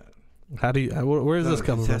 You know that. How do you? Where is this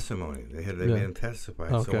coming from? Testimony. They made him testify.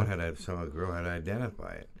 Okay. A girl had to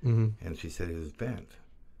identify it, and she said he was bent.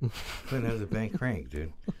 Clinton has a bank crank,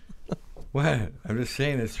 dude. What? I'm just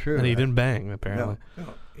saying it's true. And he didn't bang, apparently.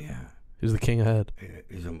 No, yeah. He was the king of head.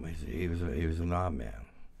 He was a knob man.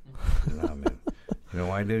 You know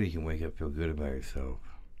why, dude? You can wake up, feel good about yourself.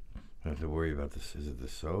 You don't have to worry about this. Is it the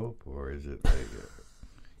soap or is it like?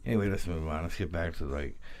 Anyway, let's move on. Let's get back to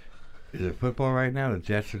like. Is it football right now? The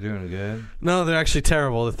Jets are doing good. No, they're actually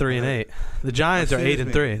terrible. They're 3-8. The Giants are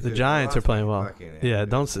 8-3. The Giants are playing well. Yeah,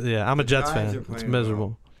 I'm a Jets fan. It's miserable.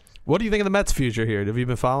 Well. What do you think of the Mets' future here? Have you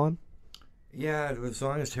been following? Yeah, as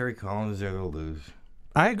long as Terry Collins is there, they'll lose.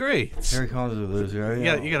 I agree. Terry Collins is a loser.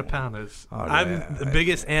 You got to pound this. I'm the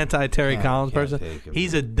biggest anti-Terry Collins person.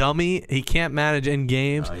 He's a dummy. He can't manage in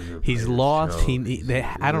games. He's lost.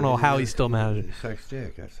 I don't know how he's still managing. He sucks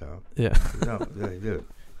dick. That's how. Yeah. No, dude.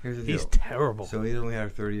 Here's the deal. He's terrible. So he only had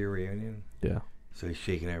a 30-year reunion. Yeah. So he's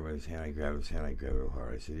shaking everybody's hand. I grabbed his hand. I grabbed it real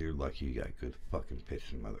hard. I said, "You're lucky you got good fucking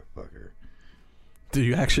pitching, motherfucker." Do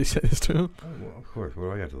you actually say this to him? Oh, well, of course. What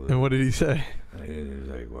do I got to lose? And what did he say? And he was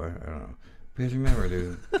like, what? I don't know. Because remember,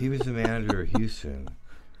 dude, he was the manager of Houston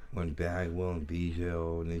when Bagwell and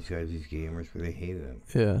Biggio and these guys, these gamers, but they hated him.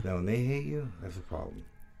 Yeah. Now, when they hate you, that's a problem.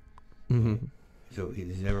 Mm-hmm. So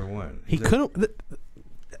he's never won. He couldn't.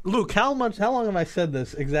 Luke, how long have I said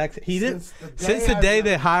this exact? He didn't. Since the day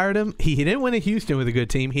they hired him, he didn't win at Houston with a good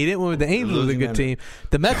team. He didn't win with the Angels with a good team.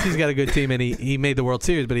 The Mets, he's got a good team, and he made the World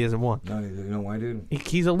Series, but he hasn't won. No, you know why, dude?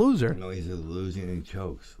 He's a loser. No, he's a loser and he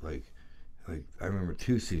chokes. Like I remember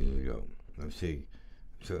 2 seasons ago. Let's see.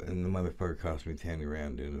 So, and the motherfucker cost me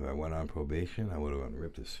 $10,000, dude. If I went on probation, I would have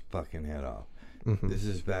ripped his fucking head off. Mm-hmm. This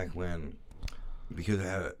is back when, because I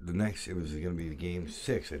had it was going to be game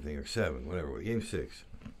 6, I think, or 7, whatever. Game 6.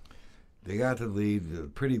 They got the lead, the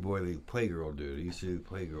pretty boy, the playgirl dude. He used to do the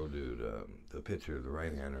playgirl dude, the pitcher, the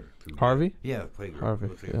right-hander. Harvey? Yeah, playgirl. Harvey,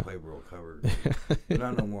 Looks like yeah. a Playboy cover.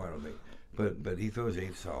 Not no more, I don't think. But he throws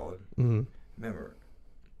 8 solid. Mm-hmm. Remember,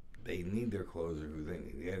 they need their closer who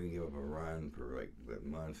they had to give up a run for like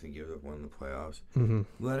months and give up one in the playoffs. Mm-hmm.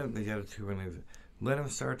 Let him. They got a 2-run lead. Let him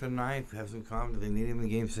start the 9th. Have some confidence. They need him in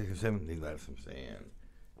game 6 or 7. They let him stay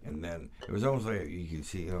in. And then it was almost like you could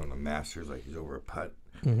see on the Masters, like he's over a putt,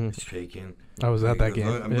 shaking. I was at that game.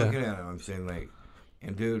 I'm looking at him. I'm saying like,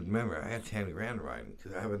 and dude, remember I had $10,000 riding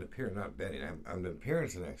because I have an appearance, not betting. I'm the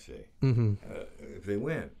appearance the next day if they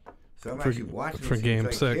win. So I'm actually watching for this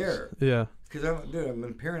game 6. Yeah. Because I'm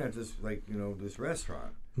appearing at this this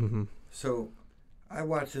restaurant. Mm-hmm. So I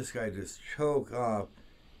watched this guy just choke off,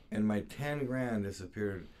 and my $10,000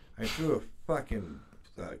 disappeared. I threw a fucking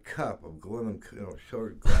cup of aluminum,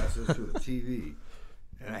 short glasses to the TV,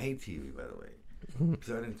 and I hate TV, by the way,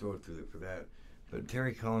 so I didn't throw it for that. But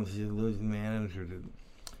Terry Collins is a losing manager.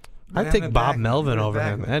 I'd take Bob Melvin over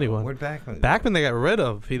him. Anyone? Where'd Backman go? Backman they got rid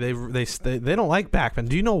of. They don't like Backman.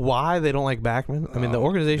 Do you know why they don't like Backman? I mean, the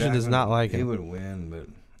organization does not like him. He would win, but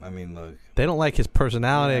I mean, look. They don't like his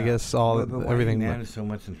personality. I guess everything. Why he managed so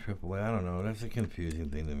much in AAA? I don't know. That's a confusing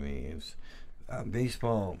thing to me. It's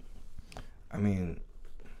baseball. I mean,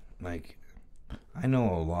 like, I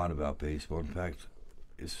know a lot about baseball. In fact,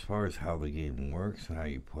 as far as how the game works and how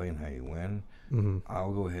you play and how you win,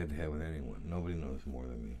 I'll go head to head with anyone. Nobody knows more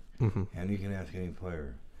than me. And you can ask any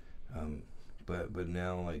player. But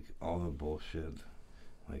now, like, all the bullshit,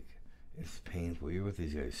 like, it's painful. You're with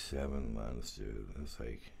these guys 7 months, dude. And it's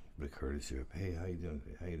like the courtesy of, hey, how you doing?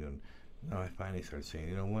 How you doing? No, I finally started saying,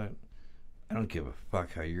 you know what? I don't give a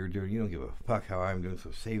fuck how you're doing. You don't give a fuck how I'm doing.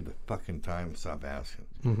 So save the fucking time and stop asking.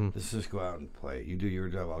 Let's just go out and play. You do your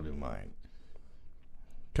job, I'll do mine.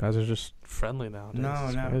 Guys are just friendly now. No,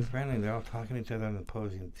 not friendly. They're all talking to each other on the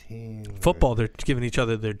opposing team. Football, they're giving each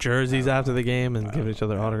other their jerseys after the game and giving each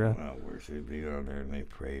other autographs. I don't know, where they go on there and they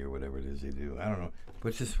pray or whatever it is they do. I don't know.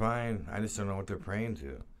 Which is fine. I just don't know what they're praying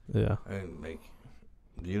to. Yeah. And, like,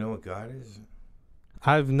 do you know what God is?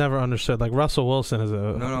 I've never understood. Like, Russell Wilson is a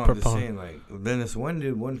No, proponent. I'm just saying, like, then this one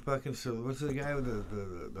dude, what's the guy with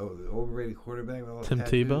the overrated quarterback? With all the Tim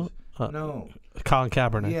tattoos? Tebow? No. Colin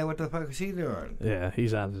Kaepernick. Yeah, what the fuck is he doing? Yeah,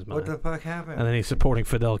 he's out of his mind. What the fuck happened? And then he's supporting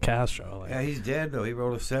Fidel Castro. Like. Yeah, he's dead, though. He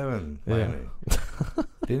rolled a 7, Yeah. finally.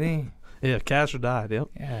 Didn't he? Yeah, Castro died, yep.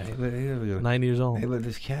 Yeah, he was 90 years old. Hey, but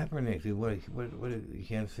this Kaepernick, dude, what you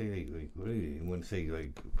can't say, like, what did he wouldn't say,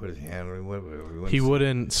 like, put his hand on whatever. He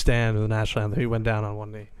wouldn't stand with the national anthem. He went down on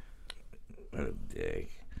one knee. What a dick.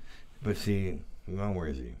 But see, where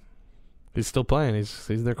is he? He's still playing. He's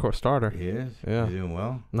their core starter. He is? Yeah. He's doing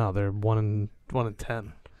well? No, they're 1-10.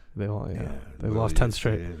 They Well, lost 10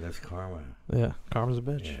 straight. That's karma. Yeah, karma's a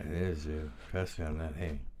bitch. Yeah, it is, dude. Trust me on that.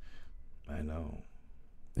 Hey, I know.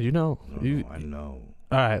 You know. No, I know.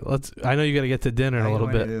 All right, I know you got to get to dinner in a little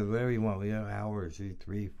bit. Whatever you want. We have hours,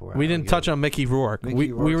 3, 4 hours. We didn't touch on Mickey Rourke.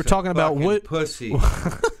 We were Rourke's talking a about fucking pussy.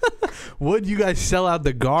 would you guys sell out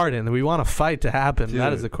the Garden? We want a fight to happen. Dude,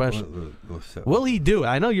 that is the question. Will he do it?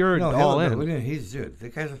 I know you're all in. He's dude. The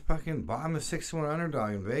guy's a fucking. I'm a 6-1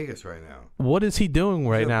 underdog in Vegas right now. What is he doing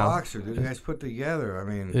right now? He's a boxer, dude. The guy's put together. I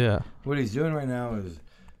mean, yeah. What he's doing right now is,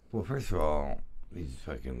 well, first of all, he's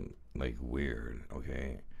fucking like weird.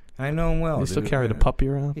 Okay, and I know him well. He still carry the puppy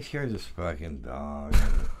around. He carries this fucking dog.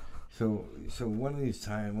 So one of these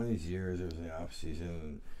years, there was the off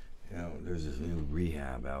season. You know, there's this new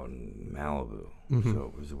rehab out in Malibu.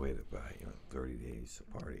 So it was a way to buy, 30 days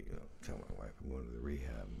to party. Tell my wife I'm going to the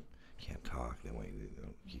rehab. Can't talk. They want you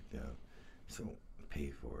to keep down. So pay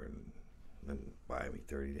for it and then buy me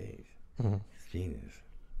 30 days. It's genius.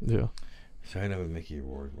 Yeah. So I ended up with Mickey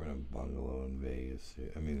Rourke. We're in a bungalow in Vegas.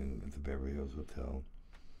 At the Beverly Hills Hotel.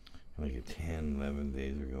 And like 10, 11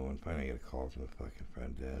 days are going. Finally I get a call from the fucking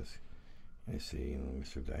front desk. I say, you know,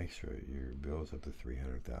 Mr. Dykstra, your bill's up to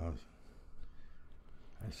 $300,000.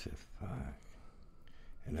 I said, fuck.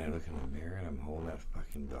 And I look in the mirror and I'm holding that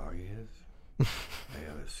fucking dog of his. I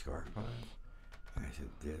got a scarf on. And I said,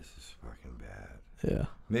 this is fucking bad. Yeah.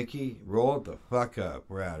 Mickey, roll it the fuck up.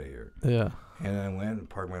 We're out of here. Yeah. And I went and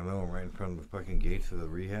parked my limo right in front of the fucking gates of the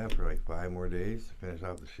rehab for like 5 more days to finish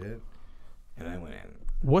off the shit. And I went in.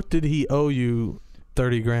 What did he owe you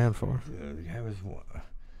 $30,000 for? Dude, the guy was...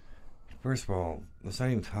 First of all, let's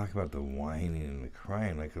not even talk about the whining and the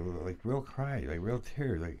crying, like real cry, like real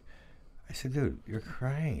tears. Like, I said, dude, you're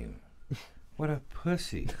crying. What a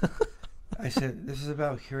pussy. I said, this is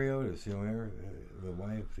about Curiotis, you know, remember the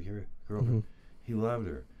wife, the girlfriend. He loved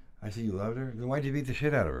her. I said, you loved her? Then why'd you beat the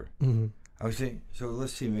shit out of her? I was saying, so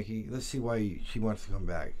let's see, Mickey. Let's see why she wants to come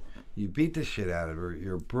back. You beat the shit out of her.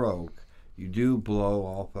 You're broke. You do blow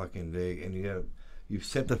all fucking day, and you've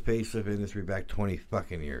set the facelift industry back 20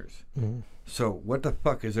 fucking years. So what the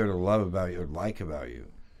fuck is there to love about you or like about you?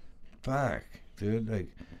 Fuck, dude. Like,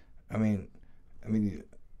 I mean,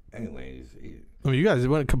 anyways. I mean, you guys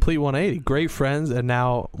went a complete 180. Great friends, and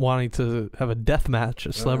now wanting to have a death match,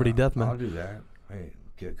 a celebrity death match. I'll do that. Hey,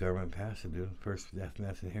 get government pass to do the first death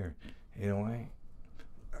match in here. You know why?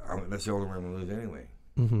 That's the only way I'm going to lose anyway.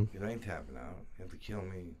 Because I ain't tapping out. You have to kill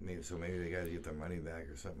me. Maybe they got to get their money back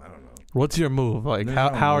or something. I don't know. What's your move? Like,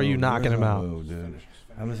 how are you knocking him out? Move, dude.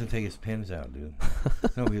 I'm just going to take his pins out, dude.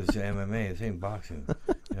 No, because it's MMA. It's ain't boxing.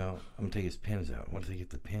 You know, I'm going to take his pins out. Once they get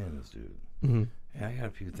the pins, dude. Yeah, I got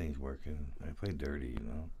a few things working. I play dirty, you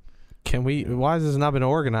know. Can we? Why has this not been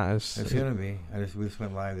organized? It's going to be. We just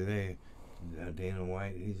went live today. Dana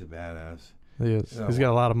White, he's a badass. He is. He's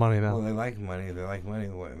got a lot of money now. Well, they like money.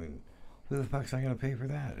 What, I mean, who the fuck's not going to pay for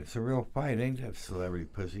that? It's a real fight. It ain't that celebrity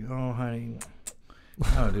pussy. Oh, honey.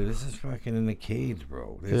 No, dude, this is fucking in the cage,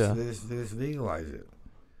 bro. This legalize it.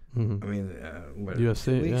 I mean, UFC,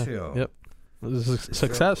 2 weeks ago. Yep. This is a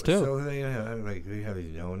success, too. So they have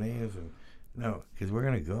these no-names. No, because we're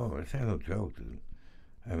going to go. It's not no joke, dude.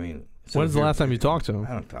 I mean. When's the last time you talked to him?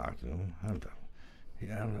 I don't talk to him. I don't know.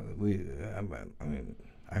 I mean,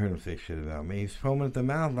 I heard him say shit about me. He's foaming at the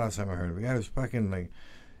mouth last time I heard him. The guy was fucking like,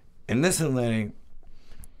 and listen, Lenny,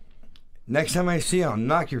 next time I see you, I'll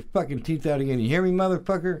knock your fucking teeth out again. You hear me,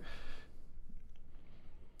 motherfucker?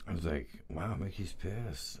 I was like, wow, Mickey's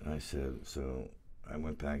pissed. And I said, so I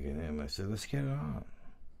went back at him. I said, let's get it on.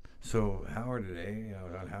 So Howard today, you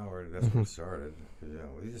know, on Howard, that's where it started. You know,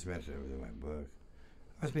 he just mentioned everything in my book.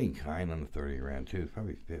 I was being kind on the $30,000 too,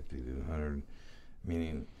 probably 50 to 100.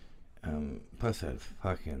 Meaning, plus that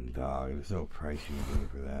fucking dog. There's no price you can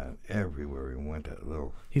get for that. Everywhere we went, that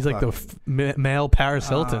little. He's like the male Paris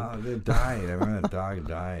Hilton. They died. I remember that dog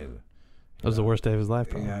died. That was the worst day of his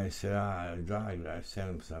life, probably. Yeah, I said, died. I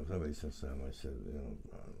sent him some. Somebody sent some. I said, you know.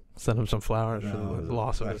 Send him some flowers for the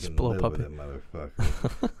loss of his little puppy. That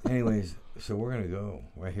motherfucker. Anyways, so we're gonna go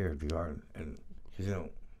right here at the garden, and because you know,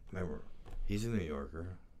 remember, he's a New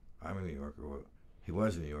Yorker. I'm a New Yorker. Well, he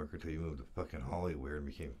was a New Yorker till he moved to fucking Hollywood and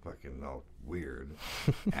became fucking all weird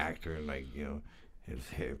actor and like you know, his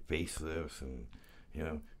hair facelifts and you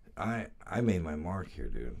know, I made my mark here,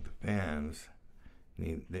 dude. The fans,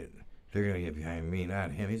 they're gonna get behind me,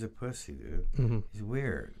 not him. He's a pussy, dude. He's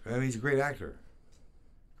weird. I mean, he's a great actor.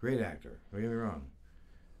 Great actor. Don't get me wrong.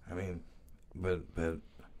 I mean, but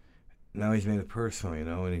now he's made it personal, you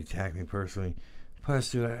know, and he attacked me personally. Plus,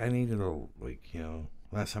 dude, I needed a little, like, you know,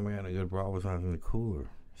 last time I got in a good brawl was on in the cooler.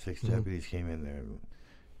 6 deputies came in there and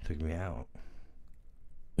took me out.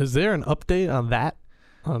 Is there an update on that?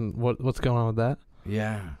 On what's going on with that?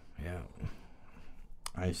 Yeah.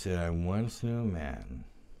 I said, I once knew a man.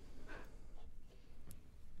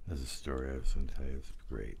 There's a story I was going to tell you. It's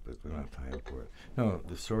great, but we're not time for it. No,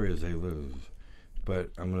 the story is they lose. But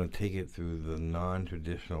I'm going to take it through the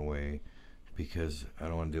non-traditional way because I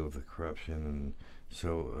don't want to deal with the corruption. And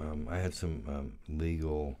so I had some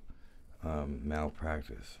legal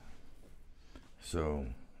malpractice. So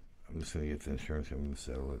I'm just going to get the insurance company to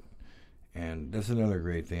settle it. And that's another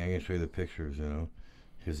great thing. I can show you the pictures, you know.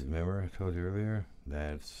 Because remember I told you earlier,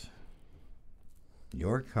 that's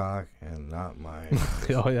your cock and not mine.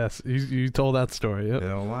 Oh, yes. You told that story. Yep. They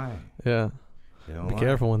don't lie. Yeah. They don't Be lie.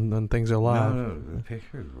 careful when things are live. No, the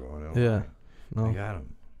pictures, bro. They don't Yeah. lie. No. I got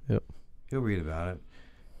them. Yep. You'll read about it.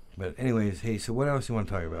 But anyways, hey, so what else you want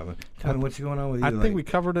to talk about? Tell me what's going on with you. I think we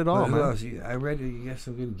covered it all, who man. else? I read you got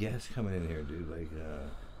some good guests coming in here, dude. Like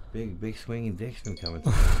big swinging dick's been coming.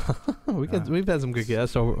 We've had some good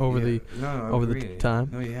guests over the time.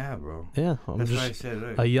 No, you have, bro. Yeah, That's why I said.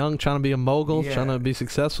 Look. A young trying to be a mogul, Yeah. trying to be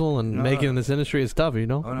successful, and making it in this industry is tough, you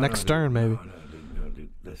know. Oh, Next turn, maybe. No, dude.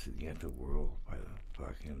 Listen, you got the world by the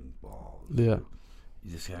fucking balls. Yeah.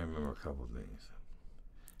 You just gotta remember a couple things.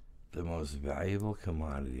 The most valuable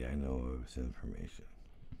commodity I know of is information.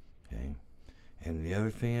 Okay? And the other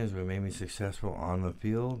thing is what made me successful on the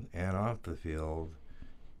field and off the field,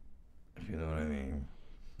 if you know what I mean.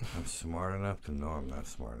 I'm smart enough to know I'm not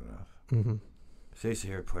smart enough. Mm-hmm. So I used to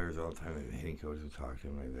hear players all the time, the hitting coaches would talk to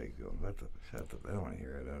them, and they'd go, shut up, I don't want to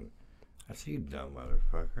hear it. I said, you dumb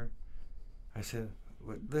motherfucker. I said,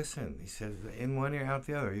 well, listen, he says, in one ear, out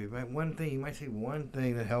the other. You might say one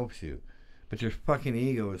thing that helps you, but your fucking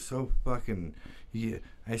ego is so fucking,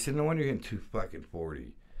 I said, no wonder you're getting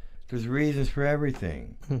 240. There's reasons for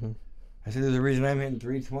everything. Mm-hmm. I said, there's a reason I'm hitting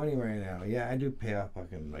 320 right now. Yeah, I do pay off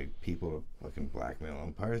fucking, like, people to fucking blackmail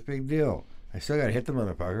umpires. Big deal. I still got to hit the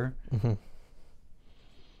motherfucker. Mm-hmm.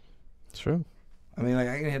 It's true. I mean, like,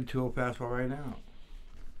 I can hit a 2-0 fastball right now.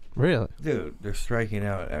 Really? Dude, they're striking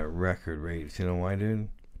out at record rates. You know why, dude?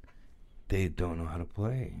 They don't know how to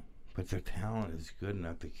play. But their talent is good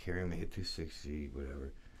enough to carry them to hit 260,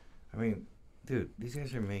 whatever. I mean, dude, these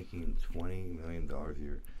guys are making $20 million a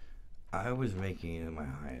year. I was making it at my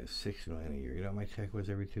highest $6 million a year. You know what my check was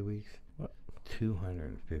every 2 weeks? What?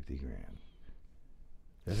 $250,000.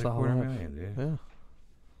 That's Solid. $250,000, dude. Yeah.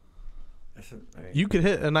 I mean, You could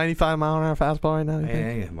hit a 95-mile-an-hour fastball right now. You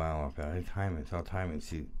think? Any mile off that. It's all timing.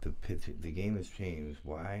 See, the game has changed.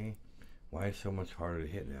 Why it's so much harder to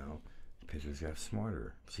hit now? Pitchers got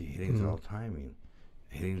smarter. See, hitting's all timing.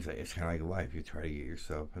 Hitting's like, it's kind of like life. You try to get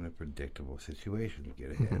yourself in a predictable situation. You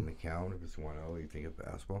get ahead in the count. If it's 1-0, you think of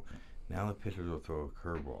fastball. Now the pitchers will throw a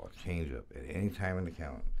curveball, a changeup at any time in the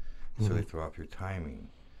count. So they throw off your timing.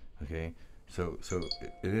 Okay? So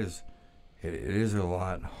it is a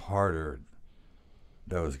lot harder.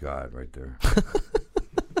 That was God right there.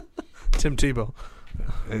 Tim Tebow.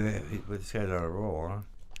 But this guy's on a roll, huh?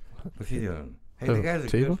 What's he doing? Hey, Who, the guy's a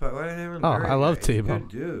Tebow? good fight. Why did they ever Oh, I love He's a Tebow. good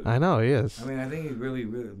dude. I know, he is. I mean, I think he's really,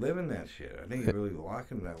 really living that shit. I think he's really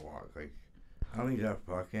walking that walk. Like, I don't think he's out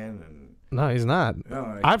fucking and. No, he's not. No,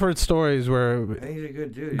 like, I've heard stories where I think he's a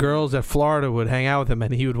good dude. girls at Florida would hang out with him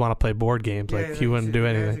and he would want to play board games. Like, he wouldn't do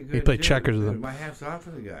anything. He'd play checkers with them. My hat's off to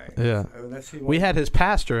the guy. Yeah. I mean, We had his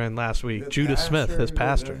pastor in last week, Judah Smith, his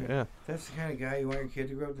pastor. Yeah. That's the kind of guy you want your kid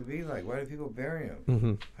to grow up to be like. Why do people bury him?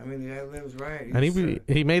 Mm-hmm. I mean, the guy lives right. And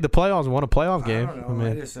he made the playoffs and won a playoff game. I don't know.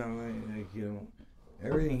 I just don't like, you know,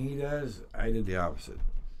 everything he does, I did the opposite.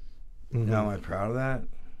 Now, am I proud of that?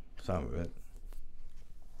 Some of it.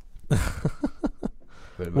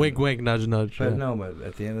 But Wink, wink, nudge, nudge. But yeah. no, but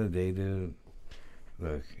at the end of the day, dude,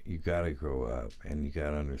 look, you got to grow up and you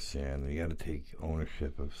got to understand. And you got to take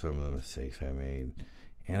ownership of some of the mistakes I made.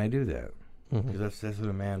 And I do that. Because that's what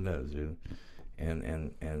a man does, dude.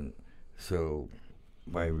 And so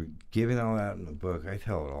by giving all that in the book, I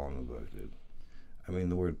tell it all in the book, dude. I mean,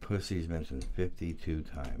 the word pussy is mentioned 52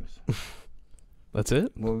 times. That's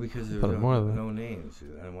it? Well, because there's no names,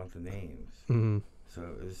 dude. I don't want the names. Mm-hmm. So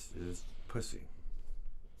it's pussy.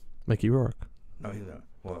 Mickey Rourke. No, he's not.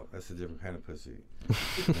 Well, that's a different kind of pussy.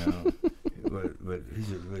 You know? But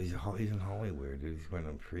he's in Hollywood, dude. He's wearing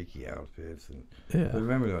them freaky outfits. And Yeah. But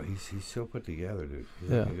remember, though, he's so put together, dude.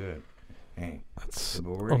 He's looking good. Hey, That's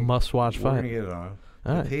but a must-watch we're fight. going to get it on.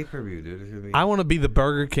 All The right. pay-per-view, dude. Is gonna be, I want to be the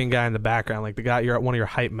Burger King guy in the background, like the guy you're one of your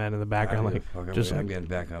hype men in the background, like I'm getting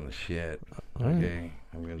back on the shit. Okay,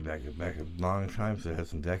 I'm getting back a long time, so it has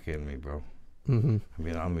some decade in me, bro. Mm-hmm. I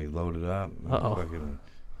mean, I'm gonna be loaded up. Fucking,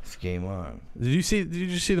 it's game on. Did you see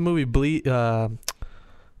the movie Bleed? The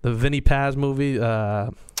Vinny Paz movie,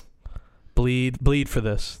 Bleed for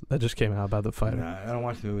This that just came out about the fighter. Nah, I don't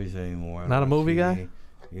watch movies anymore. Not a movie guy?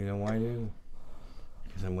 You know why, dude?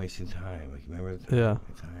 Because I'm wasting time. Like, remember the time? Yeah.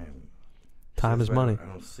 Time. Time So is that's why money. I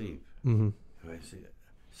don't sleep. Mm-hmm. If I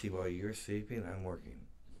see while you're sleeping, I'm working.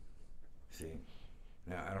 See?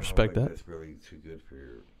 Now, I don't Respect know if that. that's really too good for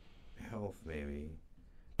your health, maybe.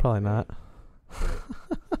 Probably not.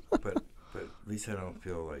 But at least I don't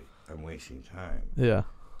feel like I'm wasting time. Yeah.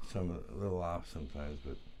 So I'm a little off sometimes,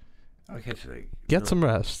 but I'll catch you. Like, Get some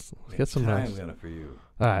rest. Get some time rest. gonna for you.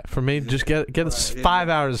 All right. For me, just get Well, us I did 5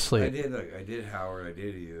 that. hours of sleep. I did Howard. I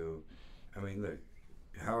did you. I mean, look,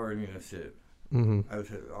 Howard, you know, that's it. Mm-hmm. I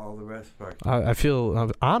was all the rest. Fuck. I feel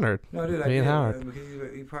I'm honored. No, dude, I Me did. and Howard.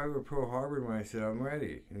 Because you probably were pro Harvard when I said I'm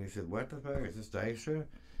ready, and he said, "What the fuck is this Dykstra?"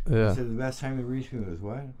 Yeah. I said the best time to reach me was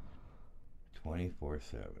what? 24/7.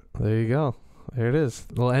 There you go. There it is.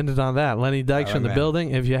 We'll end it on that. Lenny Dykstra in the man.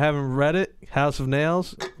 building. If you haven't read it, House of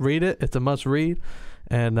Nails, read it. It's a must read.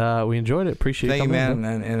 And we enjoyed it. Appreciate Thank you, coming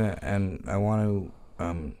man. in. And I want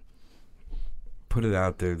to put it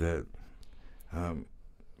out there that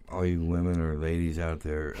all you women or ladies out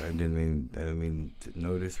there, I didn't mean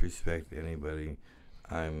no disrespect to anybody.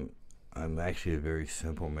 I'm actually a very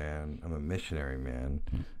simple man. I'm a missionary man.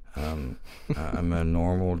 I'm a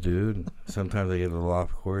normal dude. Sometimes I get a little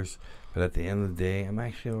off course, but at the end of the day, I'm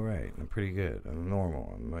actually all right. I'm pretty good. I'm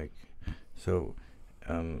normal. I'm like, so.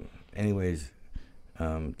 Anyways,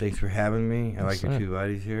 thanks for having me. I like your two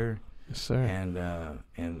buddies here. Yes, sir. And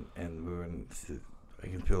we're I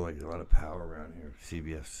can feel like a lot of power around here.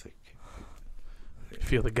 CBS.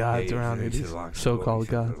 Feel the gods around here. These so-called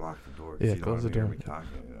gods. Lock the door. Yeah, close the door. Talking,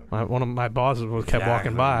 one of my bosses kept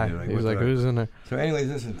walking by. He was like, "Who's in there?" So, anyways,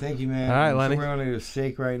 listen. Thank you, man. All right, Lenny. So we're gonna do a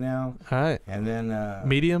steak right now. All right. And then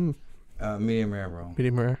medium. Medium rare, bro.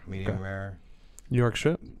 Medium rare. Medium rare. New York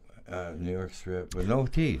strip. New York strip with no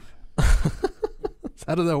teeth.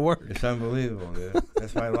 How does that work? It's unbelievable, dude.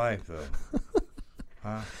 That's my life, though.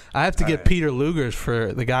 Huh? I have to get Peter Luger's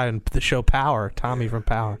for the guy in the show Power, Tommy from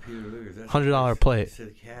Power. Peter Luger's. $100 plate. It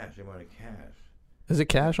said cash. They wanted cash. Is it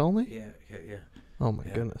cash only? Yeah. Oh my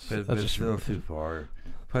goodness. But it's still too far.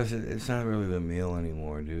 Plus, it's not really the meal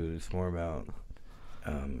anymore, dude. It's more about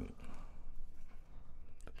the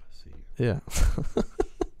pussy. Yeah.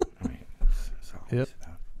 I mean, it's always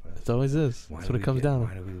about. It always is. That's what it comes down to.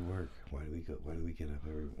 Why do we work? Why do we go? Why do we get up?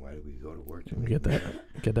 Why do we go to work? Get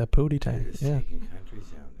that pooty tank. Yeah. Taking countries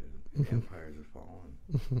down, dude. The empires are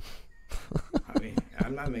falling. I mean,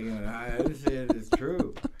 I'm not making it. I just say it's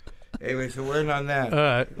true. Anyway, so we're on that. All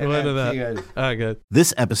right. We'll end that. See you guys. All right, good.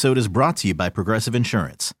 This episode is brought to you by Progressive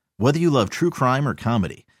Insurance. Whether you love true crime or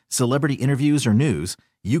comedy, celebrity interviews or news,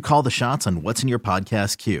 you call the shots on what's in your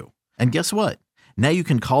podcast queue. And guess what? Now you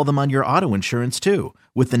can call them on your auto insurance too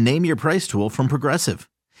with the Name Your Price tool from Progressive.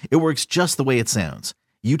 It works just the way it sounds.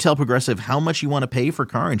 You tell Progressive how much you want to pay for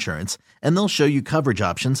car insurance, and they'll show you coverage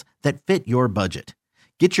options that fit your budget.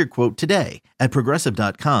 Get your quote today at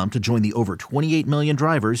Progressive.com to join the over 28 million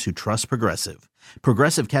drivers who trust Progressive.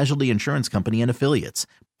 Progressive Casualty Insurance Company and Affiliates.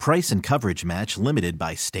 Price and coverage match limited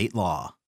by state law.